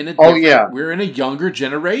we're in a we're in a younger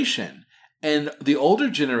generation. And the older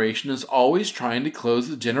generation is always trying to close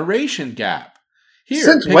the generation gap. Here,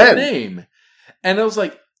 since pick when? A name." And I was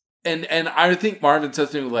like, and I think Marvin says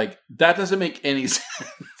to me, like, that doesn't make any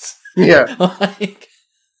sense. Yeah. Like,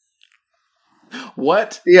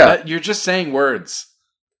 What? Yeah. You're just saying words.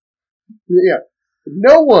 Yeah.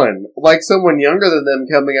 No one, like someone younger than them,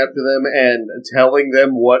 coming up to them and telling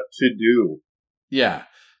them what to do. Yeah.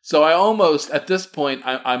 So I almost, at this point,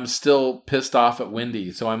 I'm still pissed off at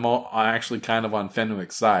Wendy. So I'm actually kind of on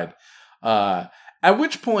Fenwick's side. At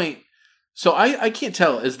which point, so I can't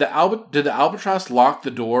tell. Did the albatross lock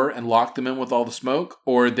the door and lock them in with all the smoke,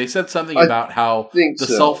 or they said something about how the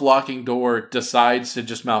self-locking door decides to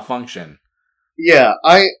just malfunction? Yeah,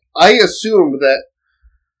 I assumed that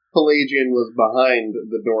Palagian was behind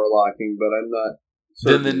the door locking, but I'm not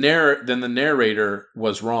certain. Then the narrator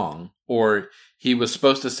was wrong, or he was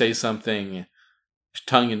supposed to say something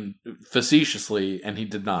facetiously, and he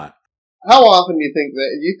did not. How often do you think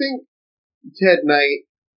that? Do you think Ted Knight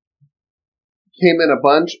came in a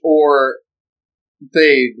bunch, or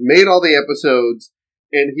they made all the episodes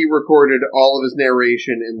and he recorded all of his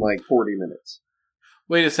narration in like 40 minutes?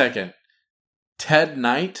 Wait a second. Ted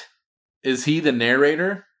Knight? Is he the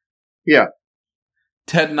narrator? Yeah.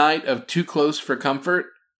 Ted Knight of Too Close for Comfort?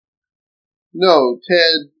 No,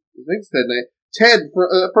 Ted. I think it's Ted Knight. Ted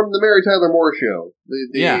from the Mary Tyler Moore Show.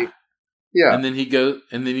 Yeah. And then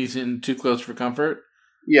he's in Too Close for Comfort?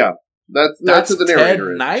 Yeah. That's who the narrator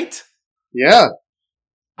Ted is. Knight? Yeah.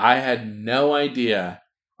 I had no idea.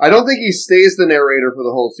 I don't think he stays the narrator for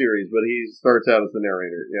the whole series, but he starts out as the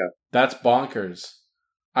narrator. Yeah. That's bonkers.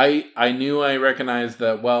 I knew I recognized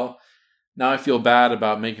that. Well, now I feel bad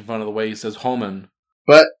about making fun of the way he says Homan.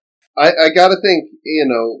 But I gotta think,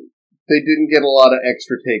 they didn't get a lot of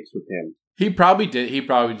extra takes with him. He probably did. He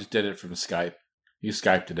probably just did it from Skype. He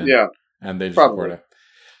Skyped it in. Yeah. And they just record it.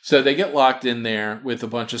 So they get locked in there with a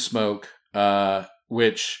bunch of smoke,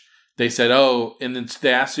 which they said, and then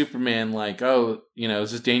they asked Superman, like,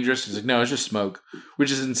 is this dangerous? He's like, no, it's just smoke, which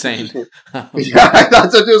is insane. Yeah, I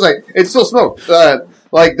thought so too. It was like, it's still smoke.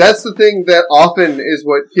 That's the thing that often is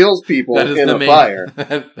what kills people in a fire.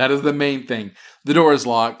 That is the main thing. The door is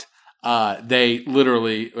locked. They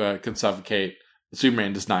literally can suffocate.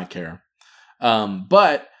 Superman does not care.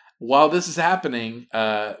 But while this is happening,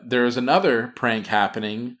 there is another prank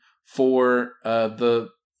happening for the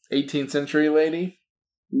 18th century lady.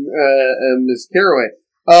 Miss Carraway.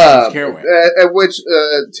 Miss Carraway. At which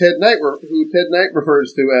who Ted Knight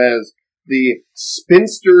refers to as the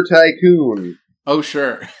spinster tycoon. Oh,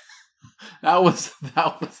 sure. That was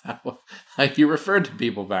how you referred to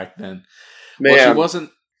people back then. Man, well, she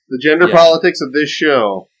wasn't. The gender politics of this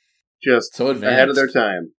show just so advanced. Ahead of their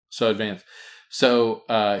time. So advanced. So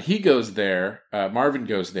he goes there. Marvin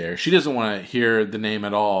goes there. She doesn't want to hear the name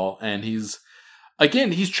at all, and he's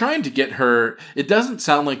trying to get her. It doesn't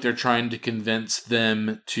sound like they're trying to convince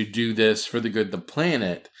them to do this for the good of the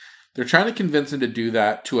planet. They're trying to convince him to do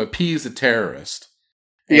that to appease a terrorist.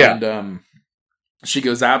 And she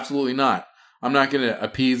goes, absolutely not. I'm not going to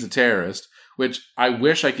appease a terrorist, which I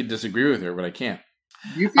wish I could disagree with her, but I can't.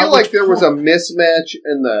 You feel like there was a mismatch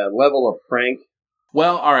in the level of prank?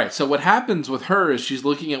 Well, all right. So what happens with her is she's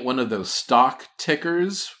looking at one of those stock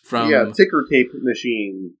tickers from... Yeah, ticker tape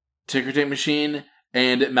machine.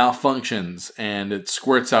 And it malfunctions, and it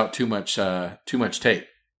squirts out too much tape.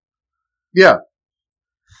 Yeah.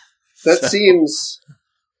 That seems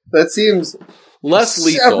less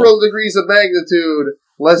lethal. Several degrees of magnitude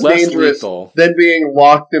less dangerous lethal than being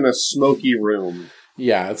locked in a smoky room.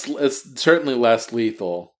 Yeah, it's certainly less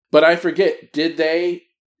lethal. But I forget, did they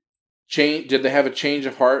have a change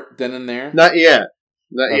of heart then and there? Not yet.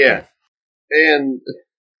 And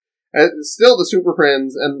still the Super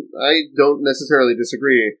Friends, and I don't necessarily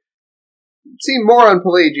disagree, seem more on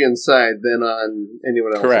Palagian's side than on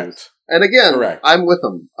anyone else's. Correct. And again, I'm with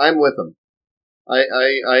them. I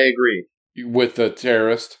agree. With the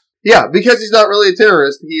terrorist? Yeah, because he's not really a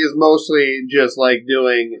terrorist. He is mostly just like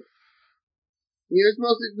doing...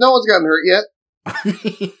 no one's gotten hurt yet.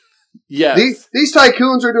 Yes. These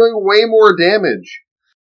tycoons are doing way more damage.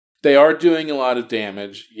 They are doing a lot of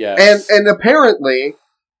damage, yes. And apparently,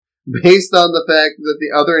 based on the fact that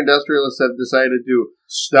the other industrialists have decided to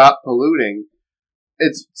stop polluting,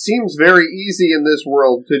 it seems very easy in this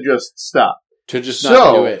world to just stop. To just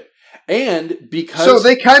not do it. And because... So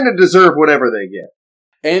they kind of deserve whatever they get.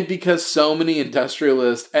 And because so many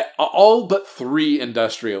industrialists, all but 3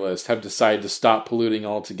 industrialists have decided to stop polluting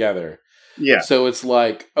altogether. Yeah. So it's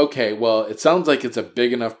like, okay, well, it sounds like it's a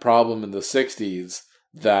big enough problem in the 60s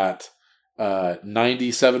that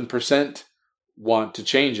 97% want to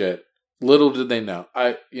change it. Little did they know.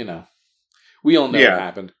 We all know what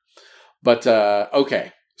happened. But,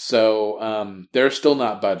 okay. So, they're still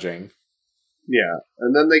not budging. Yeah.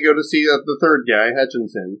 And then they go to see the third guy,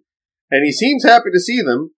 Hutchinson. And he seems happy to see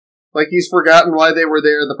them. Like he's forgotten why they were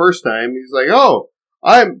there the first time. He's like, oh,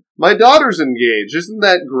 my daughter's engaged. Isn't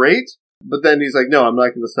that great? But then he's like, no, I'm not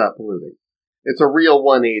going to stop polluting. It's a real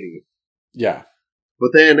 180. Yeah.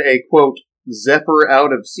 But then a, quote, Zephyr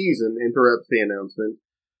out of season interrupts the announcement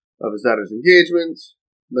of his daughter's engagement,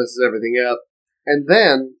 messes everything up. And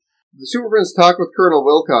then the Super Friends talk with Colonel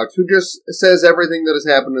Wilcox, who just says everything that has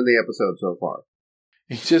happened in the episode so far.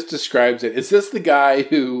 He just describes it. Is this the guy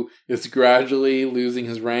who is gradually losing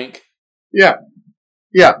his rank? Yeah.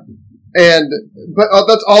 Yeah. But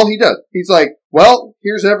that's all he does. He's like, well,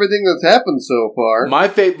 here's everything that's happened so far.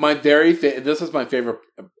 This is my favorite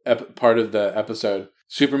part of the episode.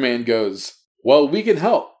 Superman goes, well, we can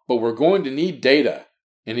help, but we're going to need data.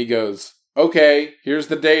 And he goes, okay, here's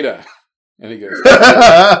the data. And he goes,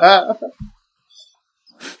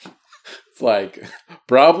 it's like,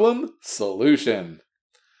 problem, solution.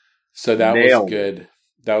 So that was good.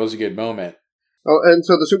 That was a good moment. Oh, and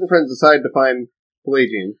so the Super Friends decide to find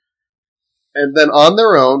Palagian. And then on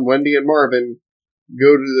their own, Wendy and Marvin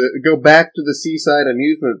go back to the seaside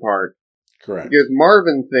amusement park. Correct. Because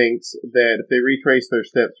Marvin thinks that if they retrace their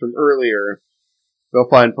steps from earlier, they'll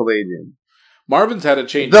find Palagian. Marvin's had a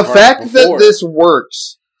change. The fact that this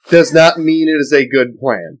works does not mean it is a good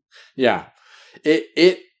plan. Yeah.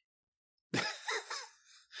 It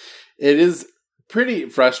is pretty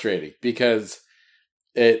frustrating because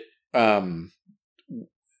it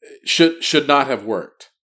should not have worked.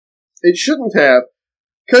 It shouldn't have,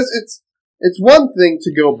 because it's one thing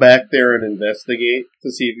to go back there and investigate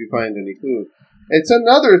to see if you find any clues. It's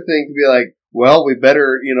another thing to be like, well, we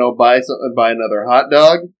better, buy another hot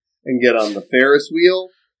dog and get on the Ferris wheel.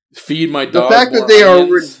 Feed my dog. The fact that they are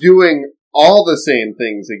doing all the same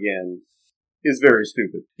things again is very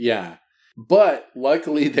stupid. Yeah. But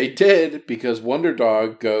luckily they did, because Wonder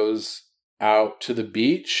Dog goes out to the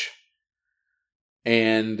beach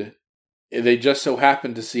and they just so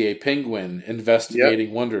happen to see a penguin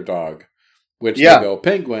investigating Wonder Dog, which they go,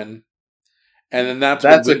 penguin. And then that's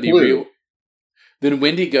when Wendy then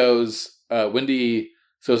Wendy goes, Wendy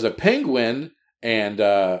says a penguin, and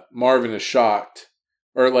Marvin is shocked.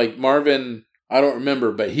 Or like Marvin, I don't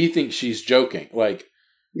remember, but he thinks she's joking. Like,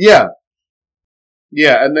 yeah.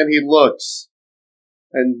 Yeah, and then he looks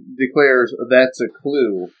and declares that's a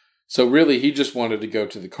clue. So really, he just wanted to go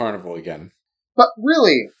to the carnival again. But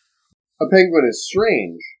really, a penguin is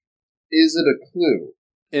strange. Is it a clue?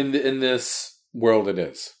 In this world, it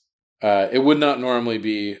is. It would not normally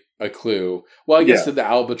be a clue. Well, I guess that the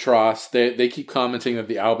albatross, they keep commenting that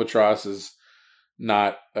the albatross is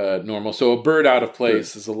not normal. So a bird out of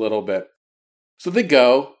place is a little bit. So they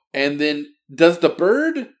go, and then does the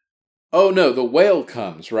bird... Oh no, the whale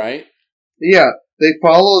comes, right? Yeah, they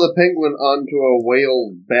follow the penguin onto a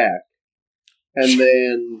whale's back. And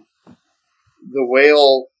then the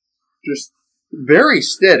whale just very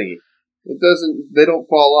steady. They don't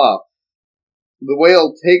fall off. The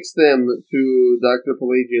whale takes them to Dr.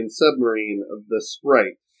 Palagian's submarine of the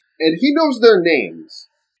Sprite. And he knows their names.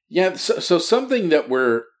 Yeah, so something that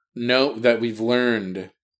we've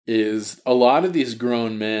learned is a lot of these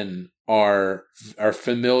grown men are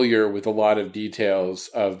familiar with a lot of details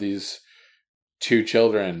of these two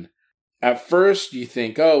children. At first, you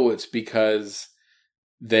think, oh, it's because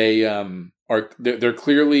they're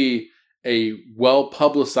clearly a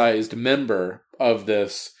well-publicized member of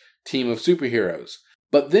this team of superheroes.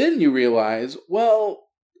 But then you realize, well,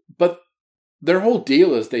 but their whole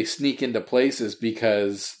deal is they sneak into places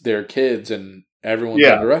because they're kids and everyone's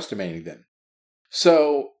underestimating them.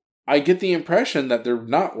 So I get the impression that they're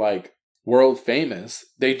not like world famous.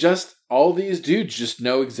 All these dudes just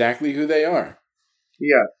know exactly who they are.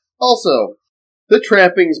 Yeah. Also, the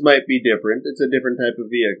trappings might be different. It's a different type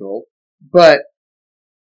of vehicle. But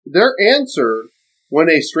their answer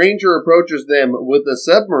when a stranger approaches them with a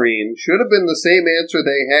submarine should have been the same answer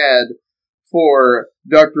they had for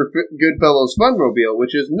Dr. Goodfellow's Funmobile,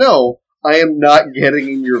 which is, no, I am not getting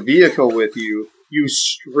in your vehicle with you, you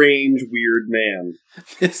strange, weird man.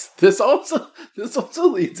 This also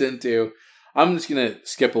leads into... I'm just going to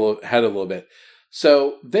skip ahead a little bit.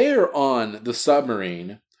 So they're on the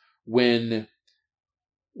submarine when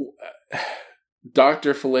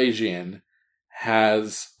Dr. Palagian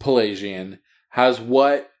has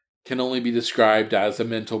what can only be described as a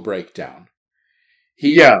mental breakdown.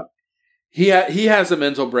 He has a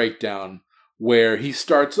mental breakdown where he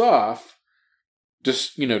starts off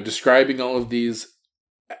just, describing all of these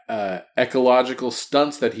ecological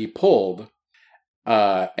stunts that he pulled,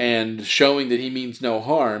 and showing that he means no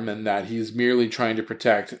harm and that he's merely trying to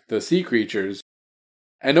protect the sea creatures.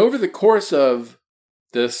 And over the course of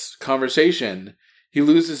this conversation, he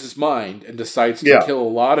loses his mind and decides to kill a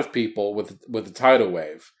lot of people with a tidal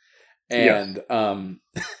wave. And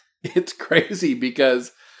it's crazy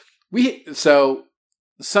because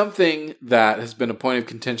something that has been a point of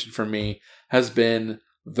contention for me has been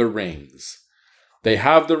the rings. They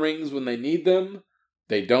have the rings when they need them.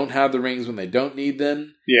 They don't have the rings when they don't need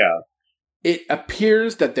them. Yeah. It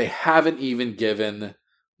appears that they haven't even given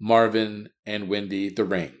Marvin and Wendy the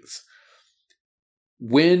rings.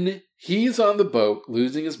 When he's on the boat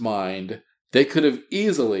losing his mind, they could have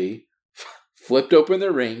easily flipped open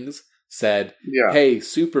their rings, said, hey,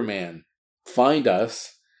 Superman, find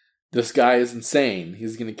us. This guy is insane.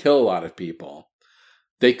 He's going to kill a lot of people.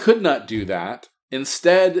 They could not do that.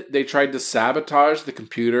 Instead, they tried to sabotage the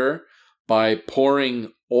computer by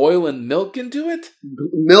pouring oil and milk into it.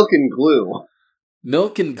 Milk and glue.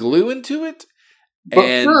 Milk and glue into it?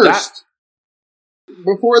 But first,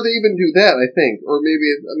 before they even do that, I think, or maybe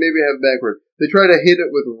I have it backwards, they try to hit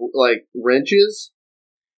it with, like, wrenches,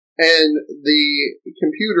 and the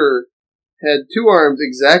computer had two arms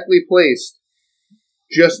exactly placed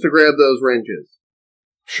just to grab those wrenches.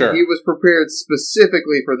 Sure. He was prepared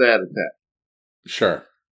specifically for that attack. Sure.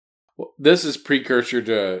 Well, this is precursor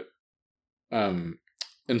to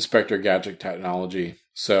Inspector Gadget technology,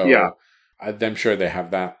 so I'm sure they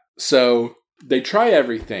have that. So they try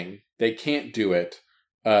everything. They can't do it.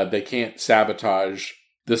 They can't sabotage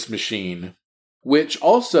this machine, which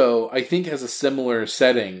also I think has a similar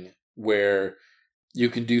setting where you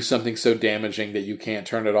can do something so damaging that you can't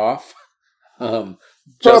turn it off.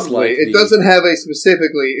 Probably. It doesn't have a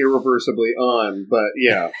specifically irreversibly on, but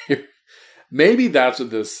yeah. Maybe that's what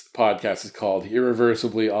this podcast is called,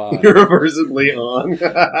 Irreversibly On. Irreversibly On.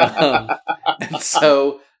 And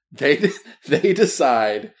so they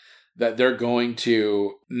decide that they're going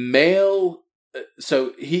to mail...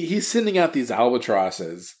 So he's sending out these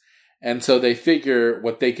albatrosses, and so they figure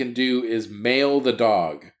what they can do is mail the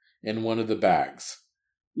dog in one of the bags.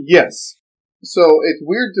 Yes. So it's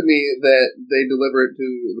weird to me that they deliver it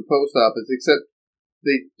to the post office, except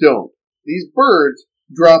they don't. These birds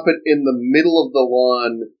drop it in the middle of the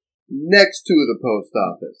lawn next to the post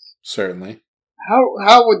office. Certainly.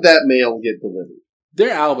 How would that mail get delivered?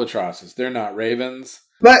 They're albatrosses. They're not ravens.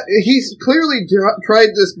 But he's clearly tried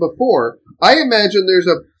this before. I imagine there's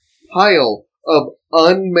a pile of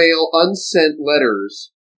unsent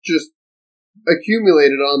letters just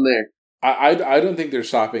accumulated on there. I don't think they're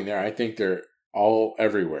stopping there. I think they're all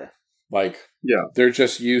everywhere. Like, they're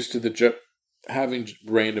just used to having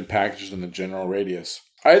random packages in the general radius.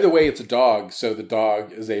 Either way, it's a dog, so the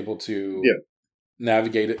dog is able to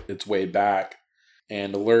navigate its way back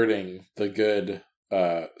and alerting the good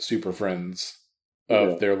super friends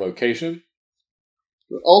of their location.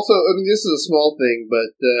 Also, I mean, this is a small thing,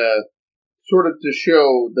 but sort of to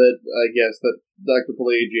show that, I guess, that Dr.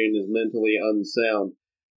 Palagian is mentally unsound,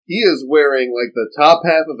 he is wearing, like, the top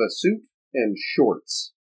half of a suit and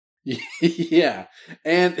shorts. Yeah,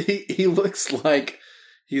 and he looks like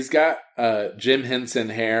he's got Jim Henson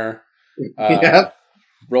hair,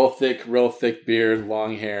 real thick beard,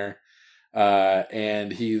 long hair,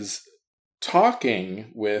 and he's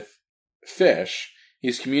talking with fish.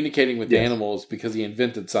 He's communicating with animals because he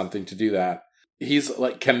invented something to do that. He's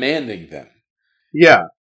like commanding them. Yeah,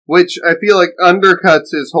 which I feel like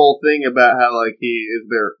undercuts his whole thing about how like he is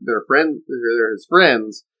their friend, they're his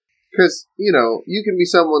friends. Because, you know, you can be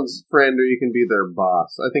someone's friend or you can be their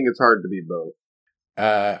boss. I think it's hard to be both.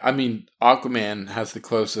 I mean, Aquaman has the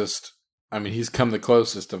closest. I mean, he's come the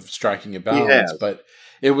closest of striking a balance. But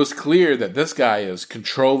it was clear that this guy is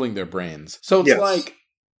controlling their brains. So it's like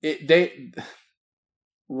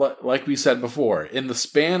like we said before, in the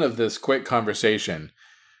span of this quick conversation,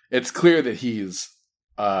 it's clear that he's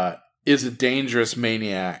is a dangerous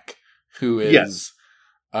maniac who is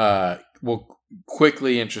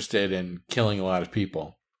quickly interested in killing a lot of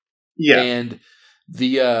people. Yeah. And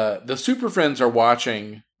the Super Friends are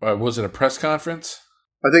watching, was it a press conference?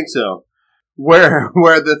 I think so. Where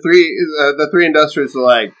the three industrialists are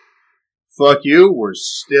like, fuck you, we're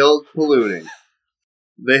still polluting.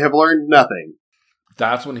 They have learned nothing.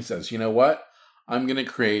 That's when he says, you know what? I'm going to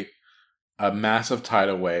create a massive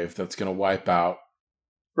tidal wave that's going to wipe out.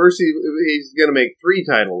 First, he's going to make 3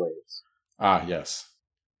 tidal waves. Ah, yes.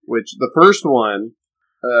 Which the first one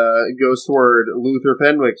goes toward Luther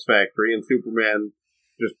Fenwick's factory, and Superman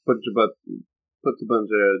just puts a bunch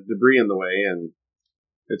of debris in the way, and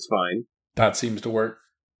it's fine. That seems to work.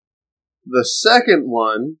 The second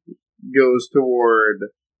one goes toward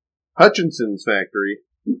Hutchinson's factory,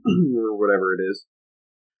 or whatever it is.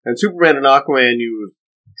 And Superman and Aquaman use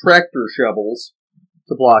tractor shovels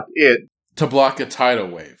to block it. To block a tidal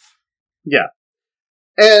wave. Yeah.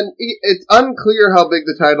 And it's unclear how big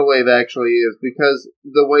the tidal wave actually is, because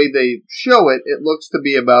the way they show it, it looks to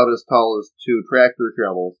be about as tall as 2 tractor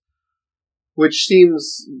shovels, which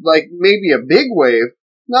seems like maybe a big wave,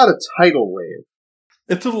 not a tidal wave.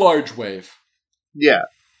 It's a large wave. Yeah.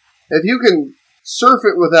 If you can surf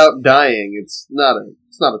it without dying, it's not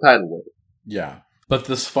a tidal wave. Yeah. But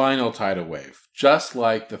this final tidal wave, just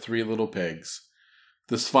like the 3 little pigs,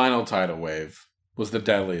 this final tidal wave was the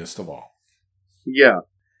deadliest of all. Yeah.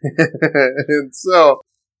 And so,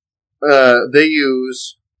 they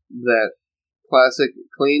use that classic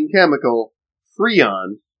clean chemical,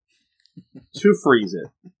 Freon, to freeze it.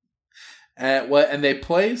 And they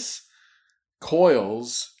place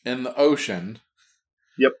coils in the ocean.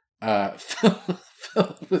 Yep.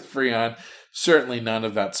 Filled with Freon. Certainly none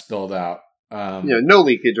of that spilled out. No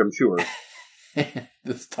leakage, I'm sure.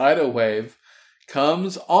 This tidal wave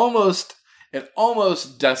comes almost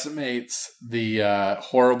decimates the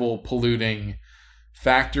horrible polluting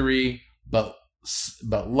factory, but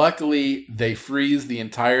luckily they freeze the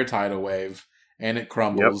entire tidal wave and it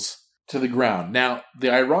crumbles to the ground. Now, the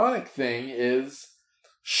ironic thing is,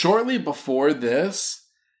 shortly before this,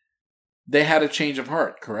 they had a change of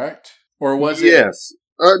heart, correct? Or was it? Yes.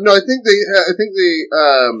 No, I think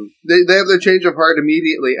they have their change of heart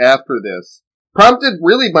immediately after this, prompted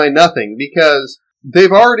really by nothing, because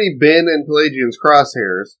they've already been in Palagian's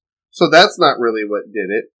crosshairs, so that's not really what did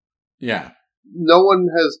it. Yeah. No one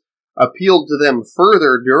has appealed to them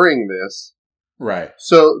further during this. Right.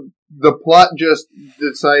 So the plot just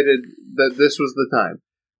decided that this was the time.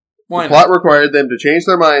 Why the plot required them to change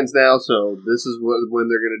their minds now, so this is when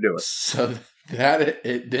they're going to do it. So that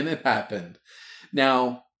it didn't happen.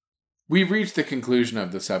 Now, we've reached the conclusion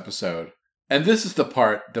of this episode, and this is the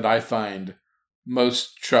part that I find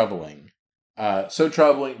most troubling. So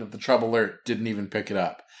troubling that the Trouble Alert didn't even pick it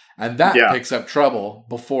up. And that picks up trouble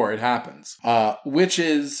before it happens. Which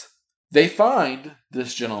is, they find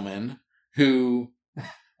this gentleman who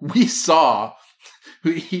we saw,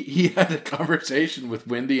 he had a conversation with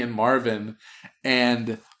Wendy and Marvin,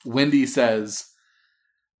 and Wendy says,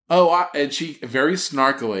 and she very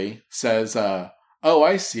snarkily says,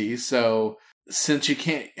 I see, so since you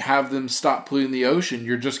can't have them stop polluting the ocean,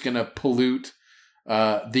 you're just going to pollute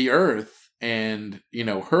the earth and,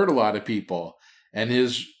 hurt a lot of people. And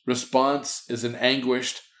his response is an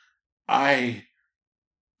anguished, I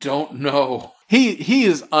don't know.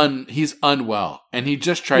 He's unwell, and he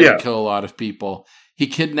just tried to kill a lot of people. He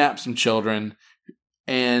kidnapped some children,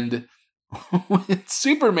 and when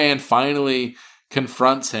Superman finally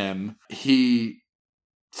confronts him, he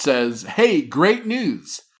says, hey, great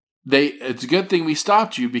news. It's a good thing we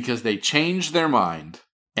stopped you because they changed their mind.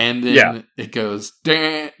 And then it goes,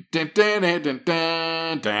 dun, dun, dun, dun, dun,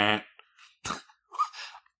 dun, dun.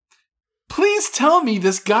 Please tell me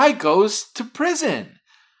this guy goes to prison.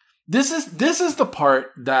 This is the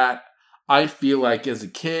part that I feel like as a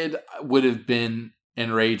kid would have been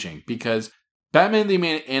enraging, because Batman the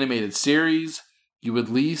Animated Series, you would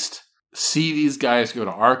at least see these guys go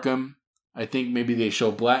to Arkham. I think maybe they show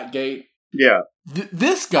Blackgate. Yeah.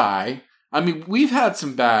 This guy, we've had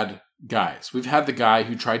some bad guys. We've had the guy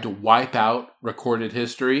who tried to wipe out recorded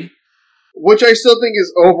history, which I still think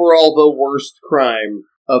is overall the worst crime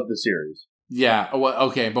of the series. Yeah. Well,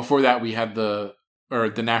 okay. Before that, we had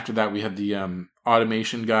then after that, we had the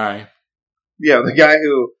automation guy. Yeah, the guy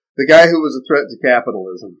who was a threat to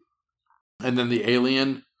capitalism. And then the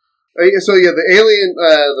alien. The alien,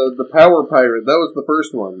 the power pirate, that was the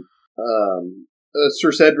first one.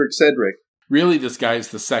 Sir Cedric. Really, this guy's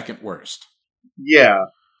the second worst. Yeah.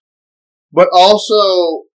 But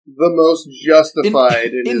also the most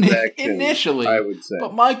justified in his actions, initially, I would say.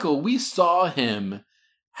 But Michael, we saw him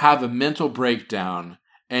have a mental breakdown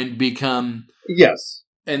and become... Yes.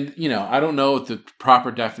 And, I don't know what the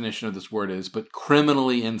proper definition of this word is, but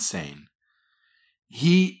criminally insane.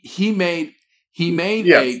 He made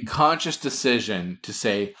a conscious decision to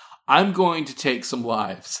say, I'm going to take some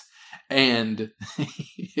lives. And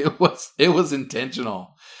it was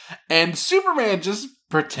intentional. And Superman just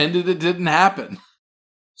pretended it didn't happen.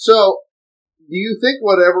 So, do you think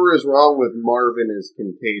whatever is wrong with Marvin is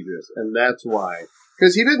contagious, and that's why?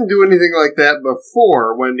 Because he didn't do anything like that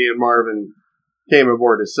before Wendy and Marvin came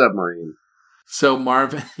aboard his submarine. So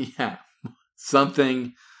Marvin,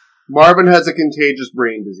 something... Marvin has a contagious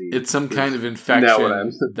brain disease. It's some kind of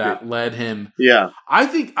infection that led him... Yeah. I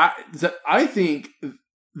think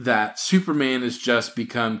that Superman has just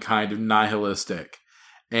become kind of nihilistic,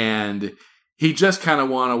 and he just kind of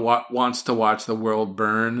wants to watch the world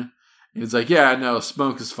burn. He's like, yeah, no,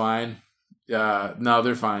 smoke is fine. No,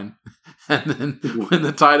 they're fine. And then when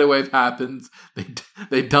the tidal wave happens,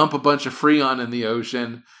 they dump a bunch of Freon in the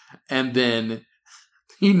ocean, and then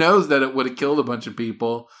he knows that it would have killed a bunch of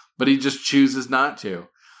people, but he just chooses not to.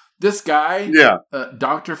 This guy,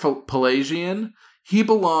 Dr. Palagian, he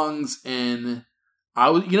belongs in. I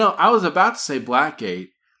was about to say Blackgate.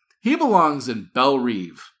 He belongs in Belle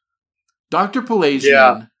Reve. Dr.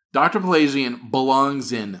 Palagian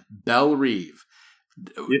belongs in Belle Reve.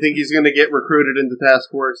 You think he's going to get recruited into Task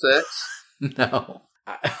Force X? No.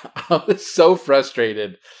 I was so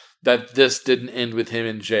frustrated that this didn't end with him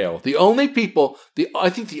in jail. I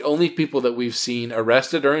think the only people that we've seen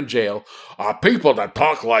arrested or in jail are people that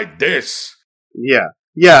talk like this. Yeah.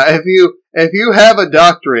 Yeah, if you have a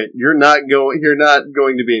doctorate, you're not going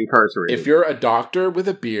to be incarcerated. If you're a doctor with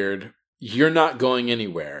a beard, you're not going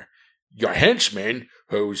anywhere. Your henchmen,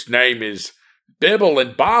 whose name is Bibble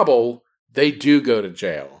and Bobble, they do go to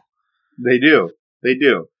jail. They do.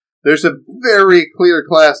 There's a very clear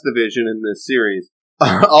class division in this series.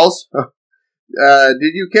 Also,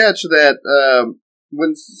 did you catch that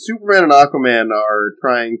when Superman and Aquaman are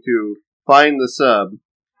trying to find the sub,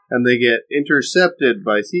 and they get intercepted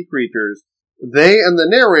by sea creatures, they and the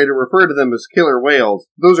narrator refer to them as killer whales.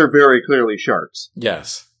 Those are very clearly sharks.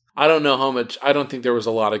 Yes. I don't know how much. I don't think there was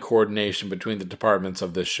a lot of coordination between the departments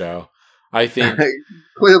of this show. I think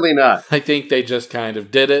clearly not. I think they just kind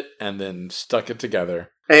of did it and then stuck it together.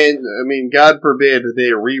 And I mean, God forbid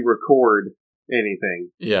they re-record anything.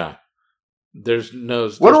 Yeah.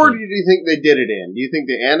 What order do you think they did it in? Do you think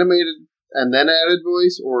they animated and then added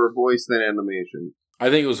voice, or voice then animation? I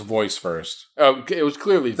think it was voice first. It was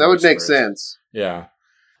clearly voice that would make first. sense. Yeah.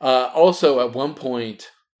 Also, at one point,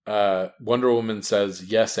 Wonder Woman says,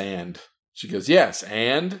 yes, and. She goes, yes,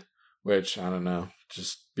 and? Which, I don't know,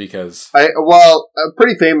 just because.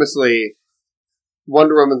 Pretty famously,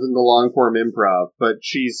 Wonder Woman's in the long-form improv, but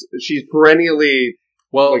she's perennially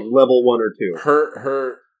like level 1 or 2.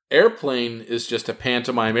 Her airplane is just a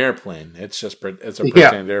pantomime airplane. It's a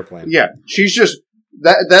pretend airplane. Yeah, she's just...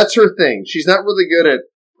 That's her thing. She's not really good at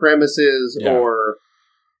premises or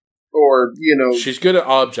she's good at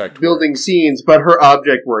object building work. Scenes, but her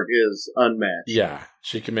object work is unmatched. Yeah,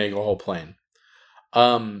 she can make a whole plane.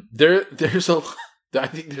 I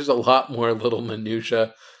think there's a lot more little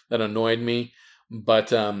minutia that annoyed me,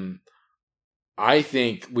 but I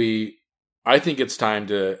think it's time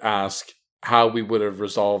to ask how we would have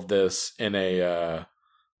resolved this in a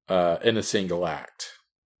single act.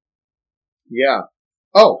 Yeah.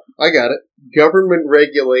 Oh, I got it. Government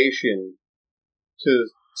regulation to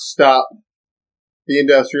stop the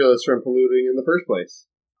industrialists from polluting in the first place.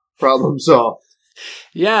 Problem solved.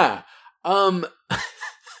 Yeah. I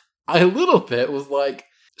a little bit was like,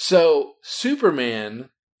 so Superman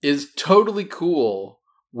is totally cool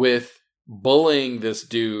with bullying this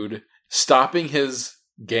dude, stopping his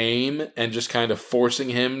game, and just kind of forcing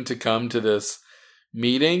him to come to this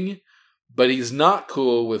meeting. But he's not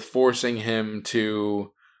cool with forcing him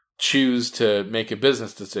to choose to make a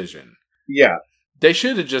business decision. Yeah. They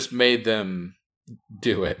should have just made them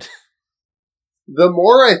do it. The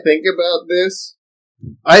more I think about this,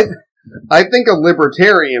 I think a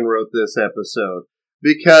libertarian wrote this episode,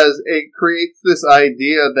 because it creates this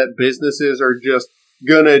idea that businesses are just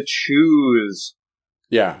gonna choose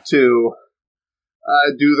to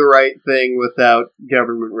do the right thing without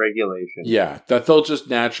government regulation. Yeah, that they'll just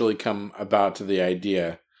naturally come about to the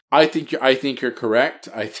idea. I think you're correct.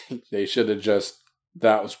 I think they should have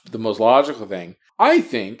that was the most logical thing. I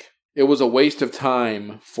think it was a waste of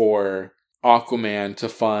time for Aquaman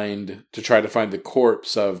to try to find the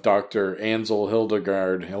corpse of Dr. Ansel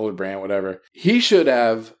Hildebrand, whatever. He should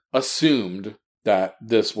have assumed that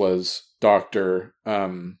this was Dr.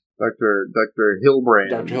 Hilbrand.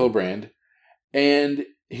 Dr. Hilbrand. And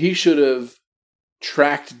he should have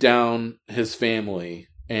tracked down his family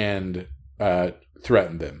and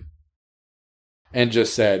threatened them. And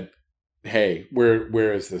just said, hey,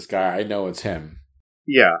 where is this guy? I know it's him.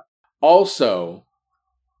 Yeah. Also,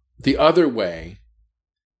 the other way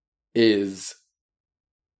is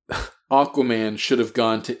Aquaman should have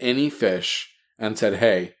gone to any fish and said,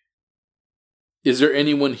 hey, is there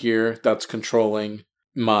anyone here that's controlling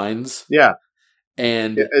minds? Yeah.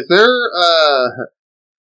 And is there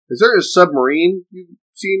a submarine you've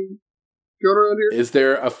seen going around here? Is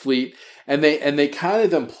there a fleet? And they kind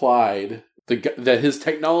of implied that his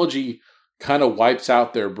technology kind of wipes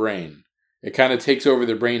out their brain. It kind of takes over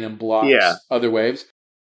their brain and blocks other waves.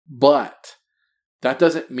 But that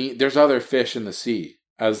doesn't mean there's other fish in the sea,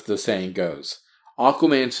 as the saying goes.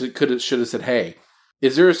 Aquaman should have said, hey,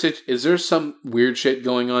 is there some weird shit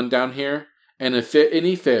going on down here? And if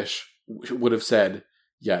any fish would have said,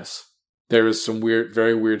 yes, there is some weird,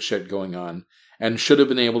 very weird shit going on, and should have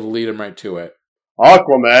been able to lead him right to it.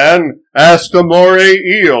 Aquaman asked a moray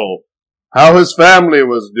eel how his family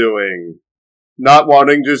was doing, not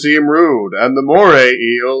wanting to seem rude, and the moray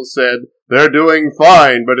eel said they're doing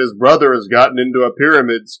fine, but his brother has gotten into a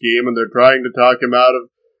pyramid scheme and they're trying to talk him out of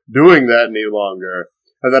doing that any longer.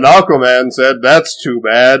 And then Aquaman said, that's too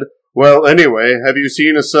bad. Well, anyway, have you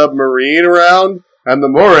seen a submarine around? And the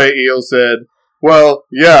moray eel said, well,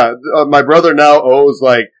 yeah, my brother now owes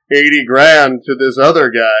like 80 grand to this other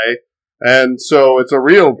guy, and so it's a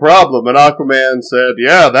real problem. And Aquaman said,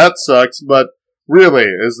 yeah, that sucks, but really,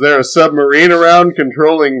 is there a submarine around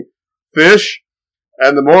controlling fish?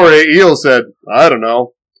 And the moray eel said, I don't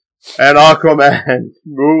know. And Aquaman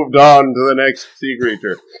moved on to the next sea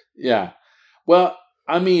creature. Yeah. Well,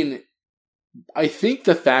 I mean, I think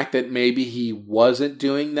the fact that maybe he wasn't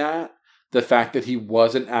doing that, the fact that he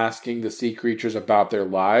wasn't asking the sea creatures about their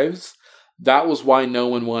lives, that was why no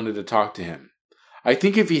one wanted to talk to him. I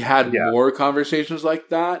think if he had more conversations like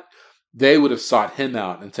that, they would have sought him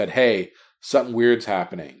out and said, hey, something weird's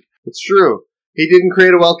happening. It's true. He didn't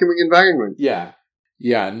create a welcoming environment. Yeah.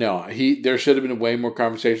 Yeah, no. There should have been way more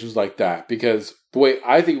conversations like that, because the way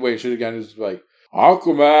it should have gone is like,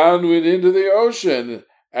 Aquaman went into the ocean,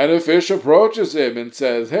 and a fish approaches him and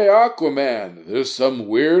says, hey, Aquaman, there's some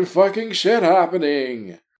weird fucking shit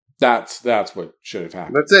happening. That's what should have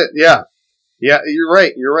happened. That's it, yeah. Yeah, you're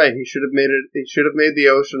right. He should have made the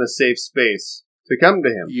ocean a safe space to come to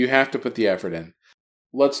him. You have to put the effort in.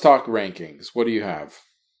 Let's talk rankings. What do you have?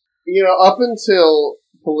 Up until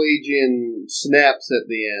Palagian snaps at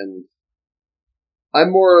the end,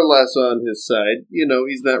 I'm more or less on his side.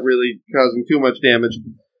 He's not really causing too much damage.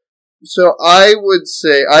 So I would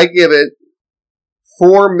say I give it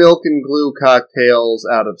 4 milk and glue cocktails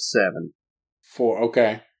out of 7. 4,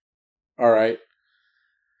 okay. All right.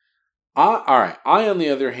 I, on the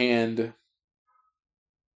other hand,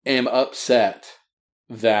 am upset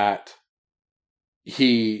that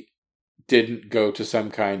he didn't go to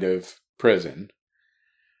some kind of prison.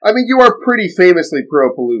 I mean, you are pretty famously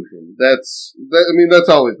pro-pollution. That's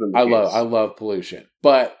always been the case. I love pollution.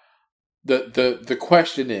 But the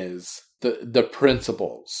question is the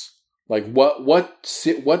principles. Like what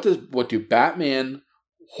do Batman,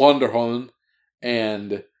 Wonder Woman,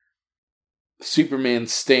 and Superman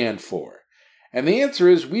stand for? And the answer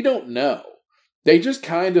is we don't know. They just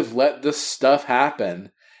kind of let this stuff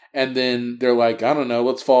happen, and then they're like, I don't know,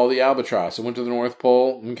 let's follow the albatross. I went to the North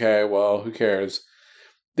Pole. Okay, well, who cares?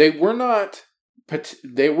 They were not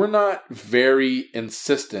very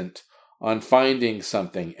insistent on finding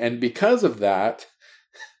something, and because of that,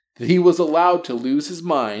 he was allowed to lose his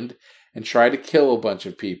mind and try to kill a bunch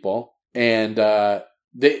of people, and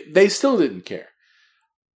they still didn't care.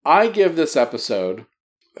 I give this episode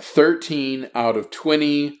 13 out of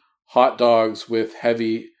 20 hot dogs with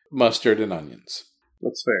heavy mustard and onions.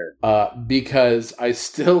 That's fair. Because I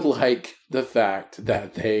still like the fact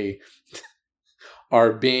that they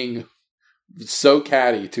are being so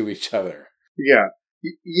catty to each other. Yeah.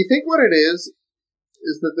 You think what it is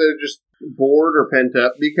that they're just bored or pent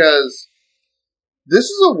up? Because this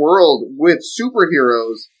is a world with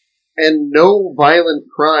superheroes and no violent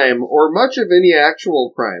crime or much of any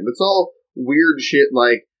actual crime. It's all weird shit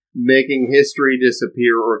like making history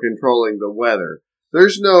disappear or controlling the weather.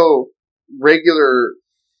 There's no regular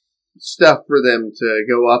stuff for them to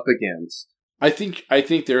go up against. I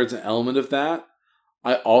think there is an element of that.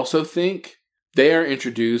 I also think they are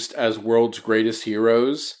introduced as world's greatest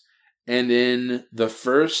heroes, and in the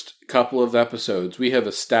first couple of episodes, we have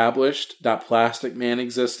established that Plastic Man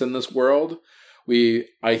exists in this world.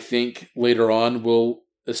 I think later on we'll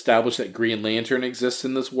establish that Green Lantern exists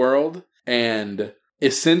in this world, and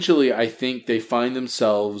essentially I think they find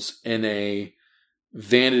themselves in a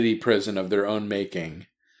vanity prison of their own making.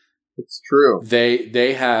 It's true.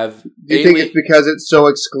 They have... Do you think it's because it's so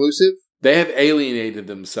exclusive? They have alienated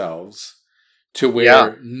themselves to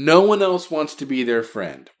where no one else wants to be their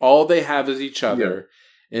friend. All they have is each other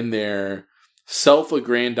in their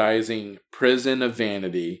self-aggrandizing prison of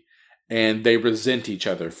vanity, and they resent each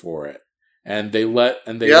other for it. And they let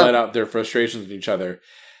out their frustrations with each other.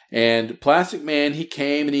 And Plastic Man, he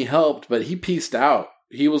came and he helped, but he pieced out.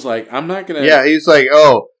 He was like, I'm not going to... Yeah, he's like,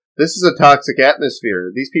 oh, this is a toxic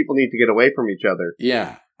atmosphere. These people need to get away from each other.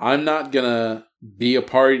 Yeah, I'm not going to be a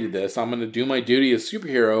party to this. I'm going to do my duty as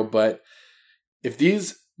superhero, but if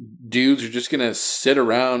these dudes are just going to sit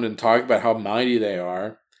around and talk about how mighty they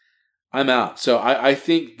are, I'm out. So I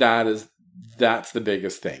think that's the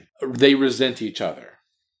biggest thing. They resent each other.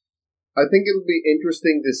 I think it'll be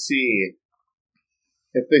interesting to see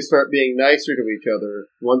if they start being nicer to each other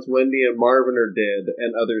once Wendy and Marvin are dead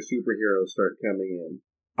and other superheroes start coming in.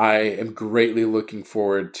 I am greatly looking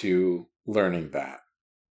forward to learning that.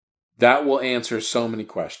 That will answer so many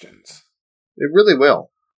questions. It really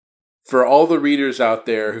will. For all the readers out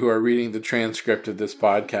there who are reading the transcript of this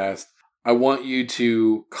podcast, I want you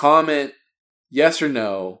to comment yes or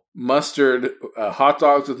no. Mustard, hot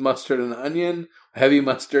dogs with mustard and onion, heavy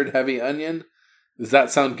mustard, heavy onion. Does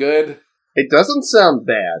that sound good? It doesn't sound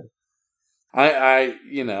bad.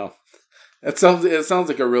 It sounds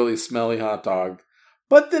like a really smelly hot dog.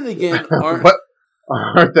 But then again,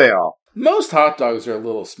 aren't they all? Most hot dogs are a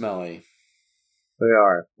little smelly. They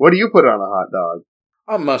are. What do you put on a hot dog?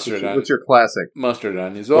 Mustard onions. What's your classic? Mustard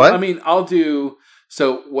onions. Well, what? I mean, I'll do...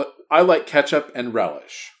 So, what I like ketchup and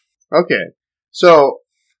relish. Okay. So,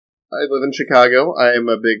 I live in Chicago. I am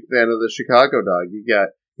a big fan of the Chicago dog. You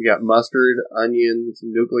got mustard, onions,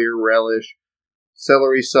 nuclear relish,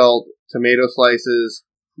 celery salt, tomato slices,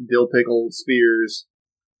 dill pickle spears,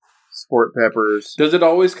 sport peppers. Does it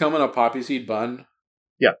always come in a poppy seed bun?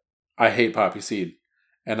 Yeah. I hate poppy seed.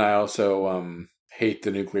 And I also hate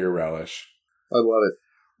the nuclear relish. I love it.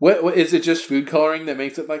 What is it? Just food coloring that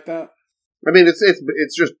makes it like that? I mean,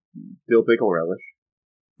 it's just dill pickle relish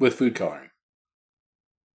with food coloring.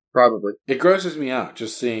 Probably. It grosses me out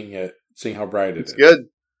just seeing how bright it is. It's good.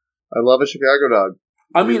 I love a Chicago dog.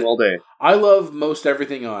 I mean, all day. I love most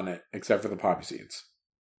everything on it except for the poppy seeds.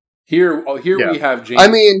 Here we have James. I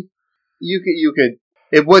mean, you could.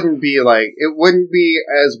 It wouldn't be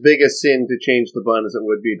as big a sin to change the bun as it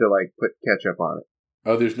would be to put ketchup on it.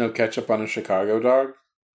 Oh, there's no ketchup on a Chicago dog?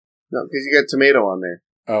 No, because you got tomato on there.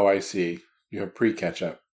 Oh, I see. You have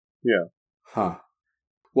pre-ketchup. Yeah. Huh.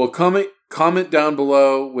 Well, comment down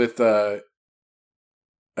below with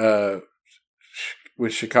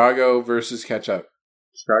Chicago versus ketchup.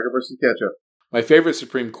 Chicago versus ketchup. My favorite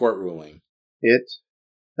Supreme Court ruling. It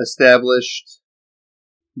established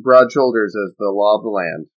broad shoulders as the law of the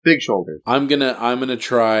land. Big shoulders. I'm gonna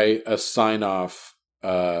try a sign off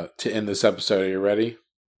to end this episode. Are you ready?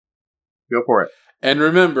 Go for it. And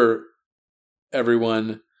remember,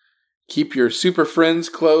 everyone, keep your super friends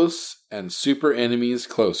close and super enemies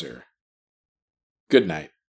closer. Good night.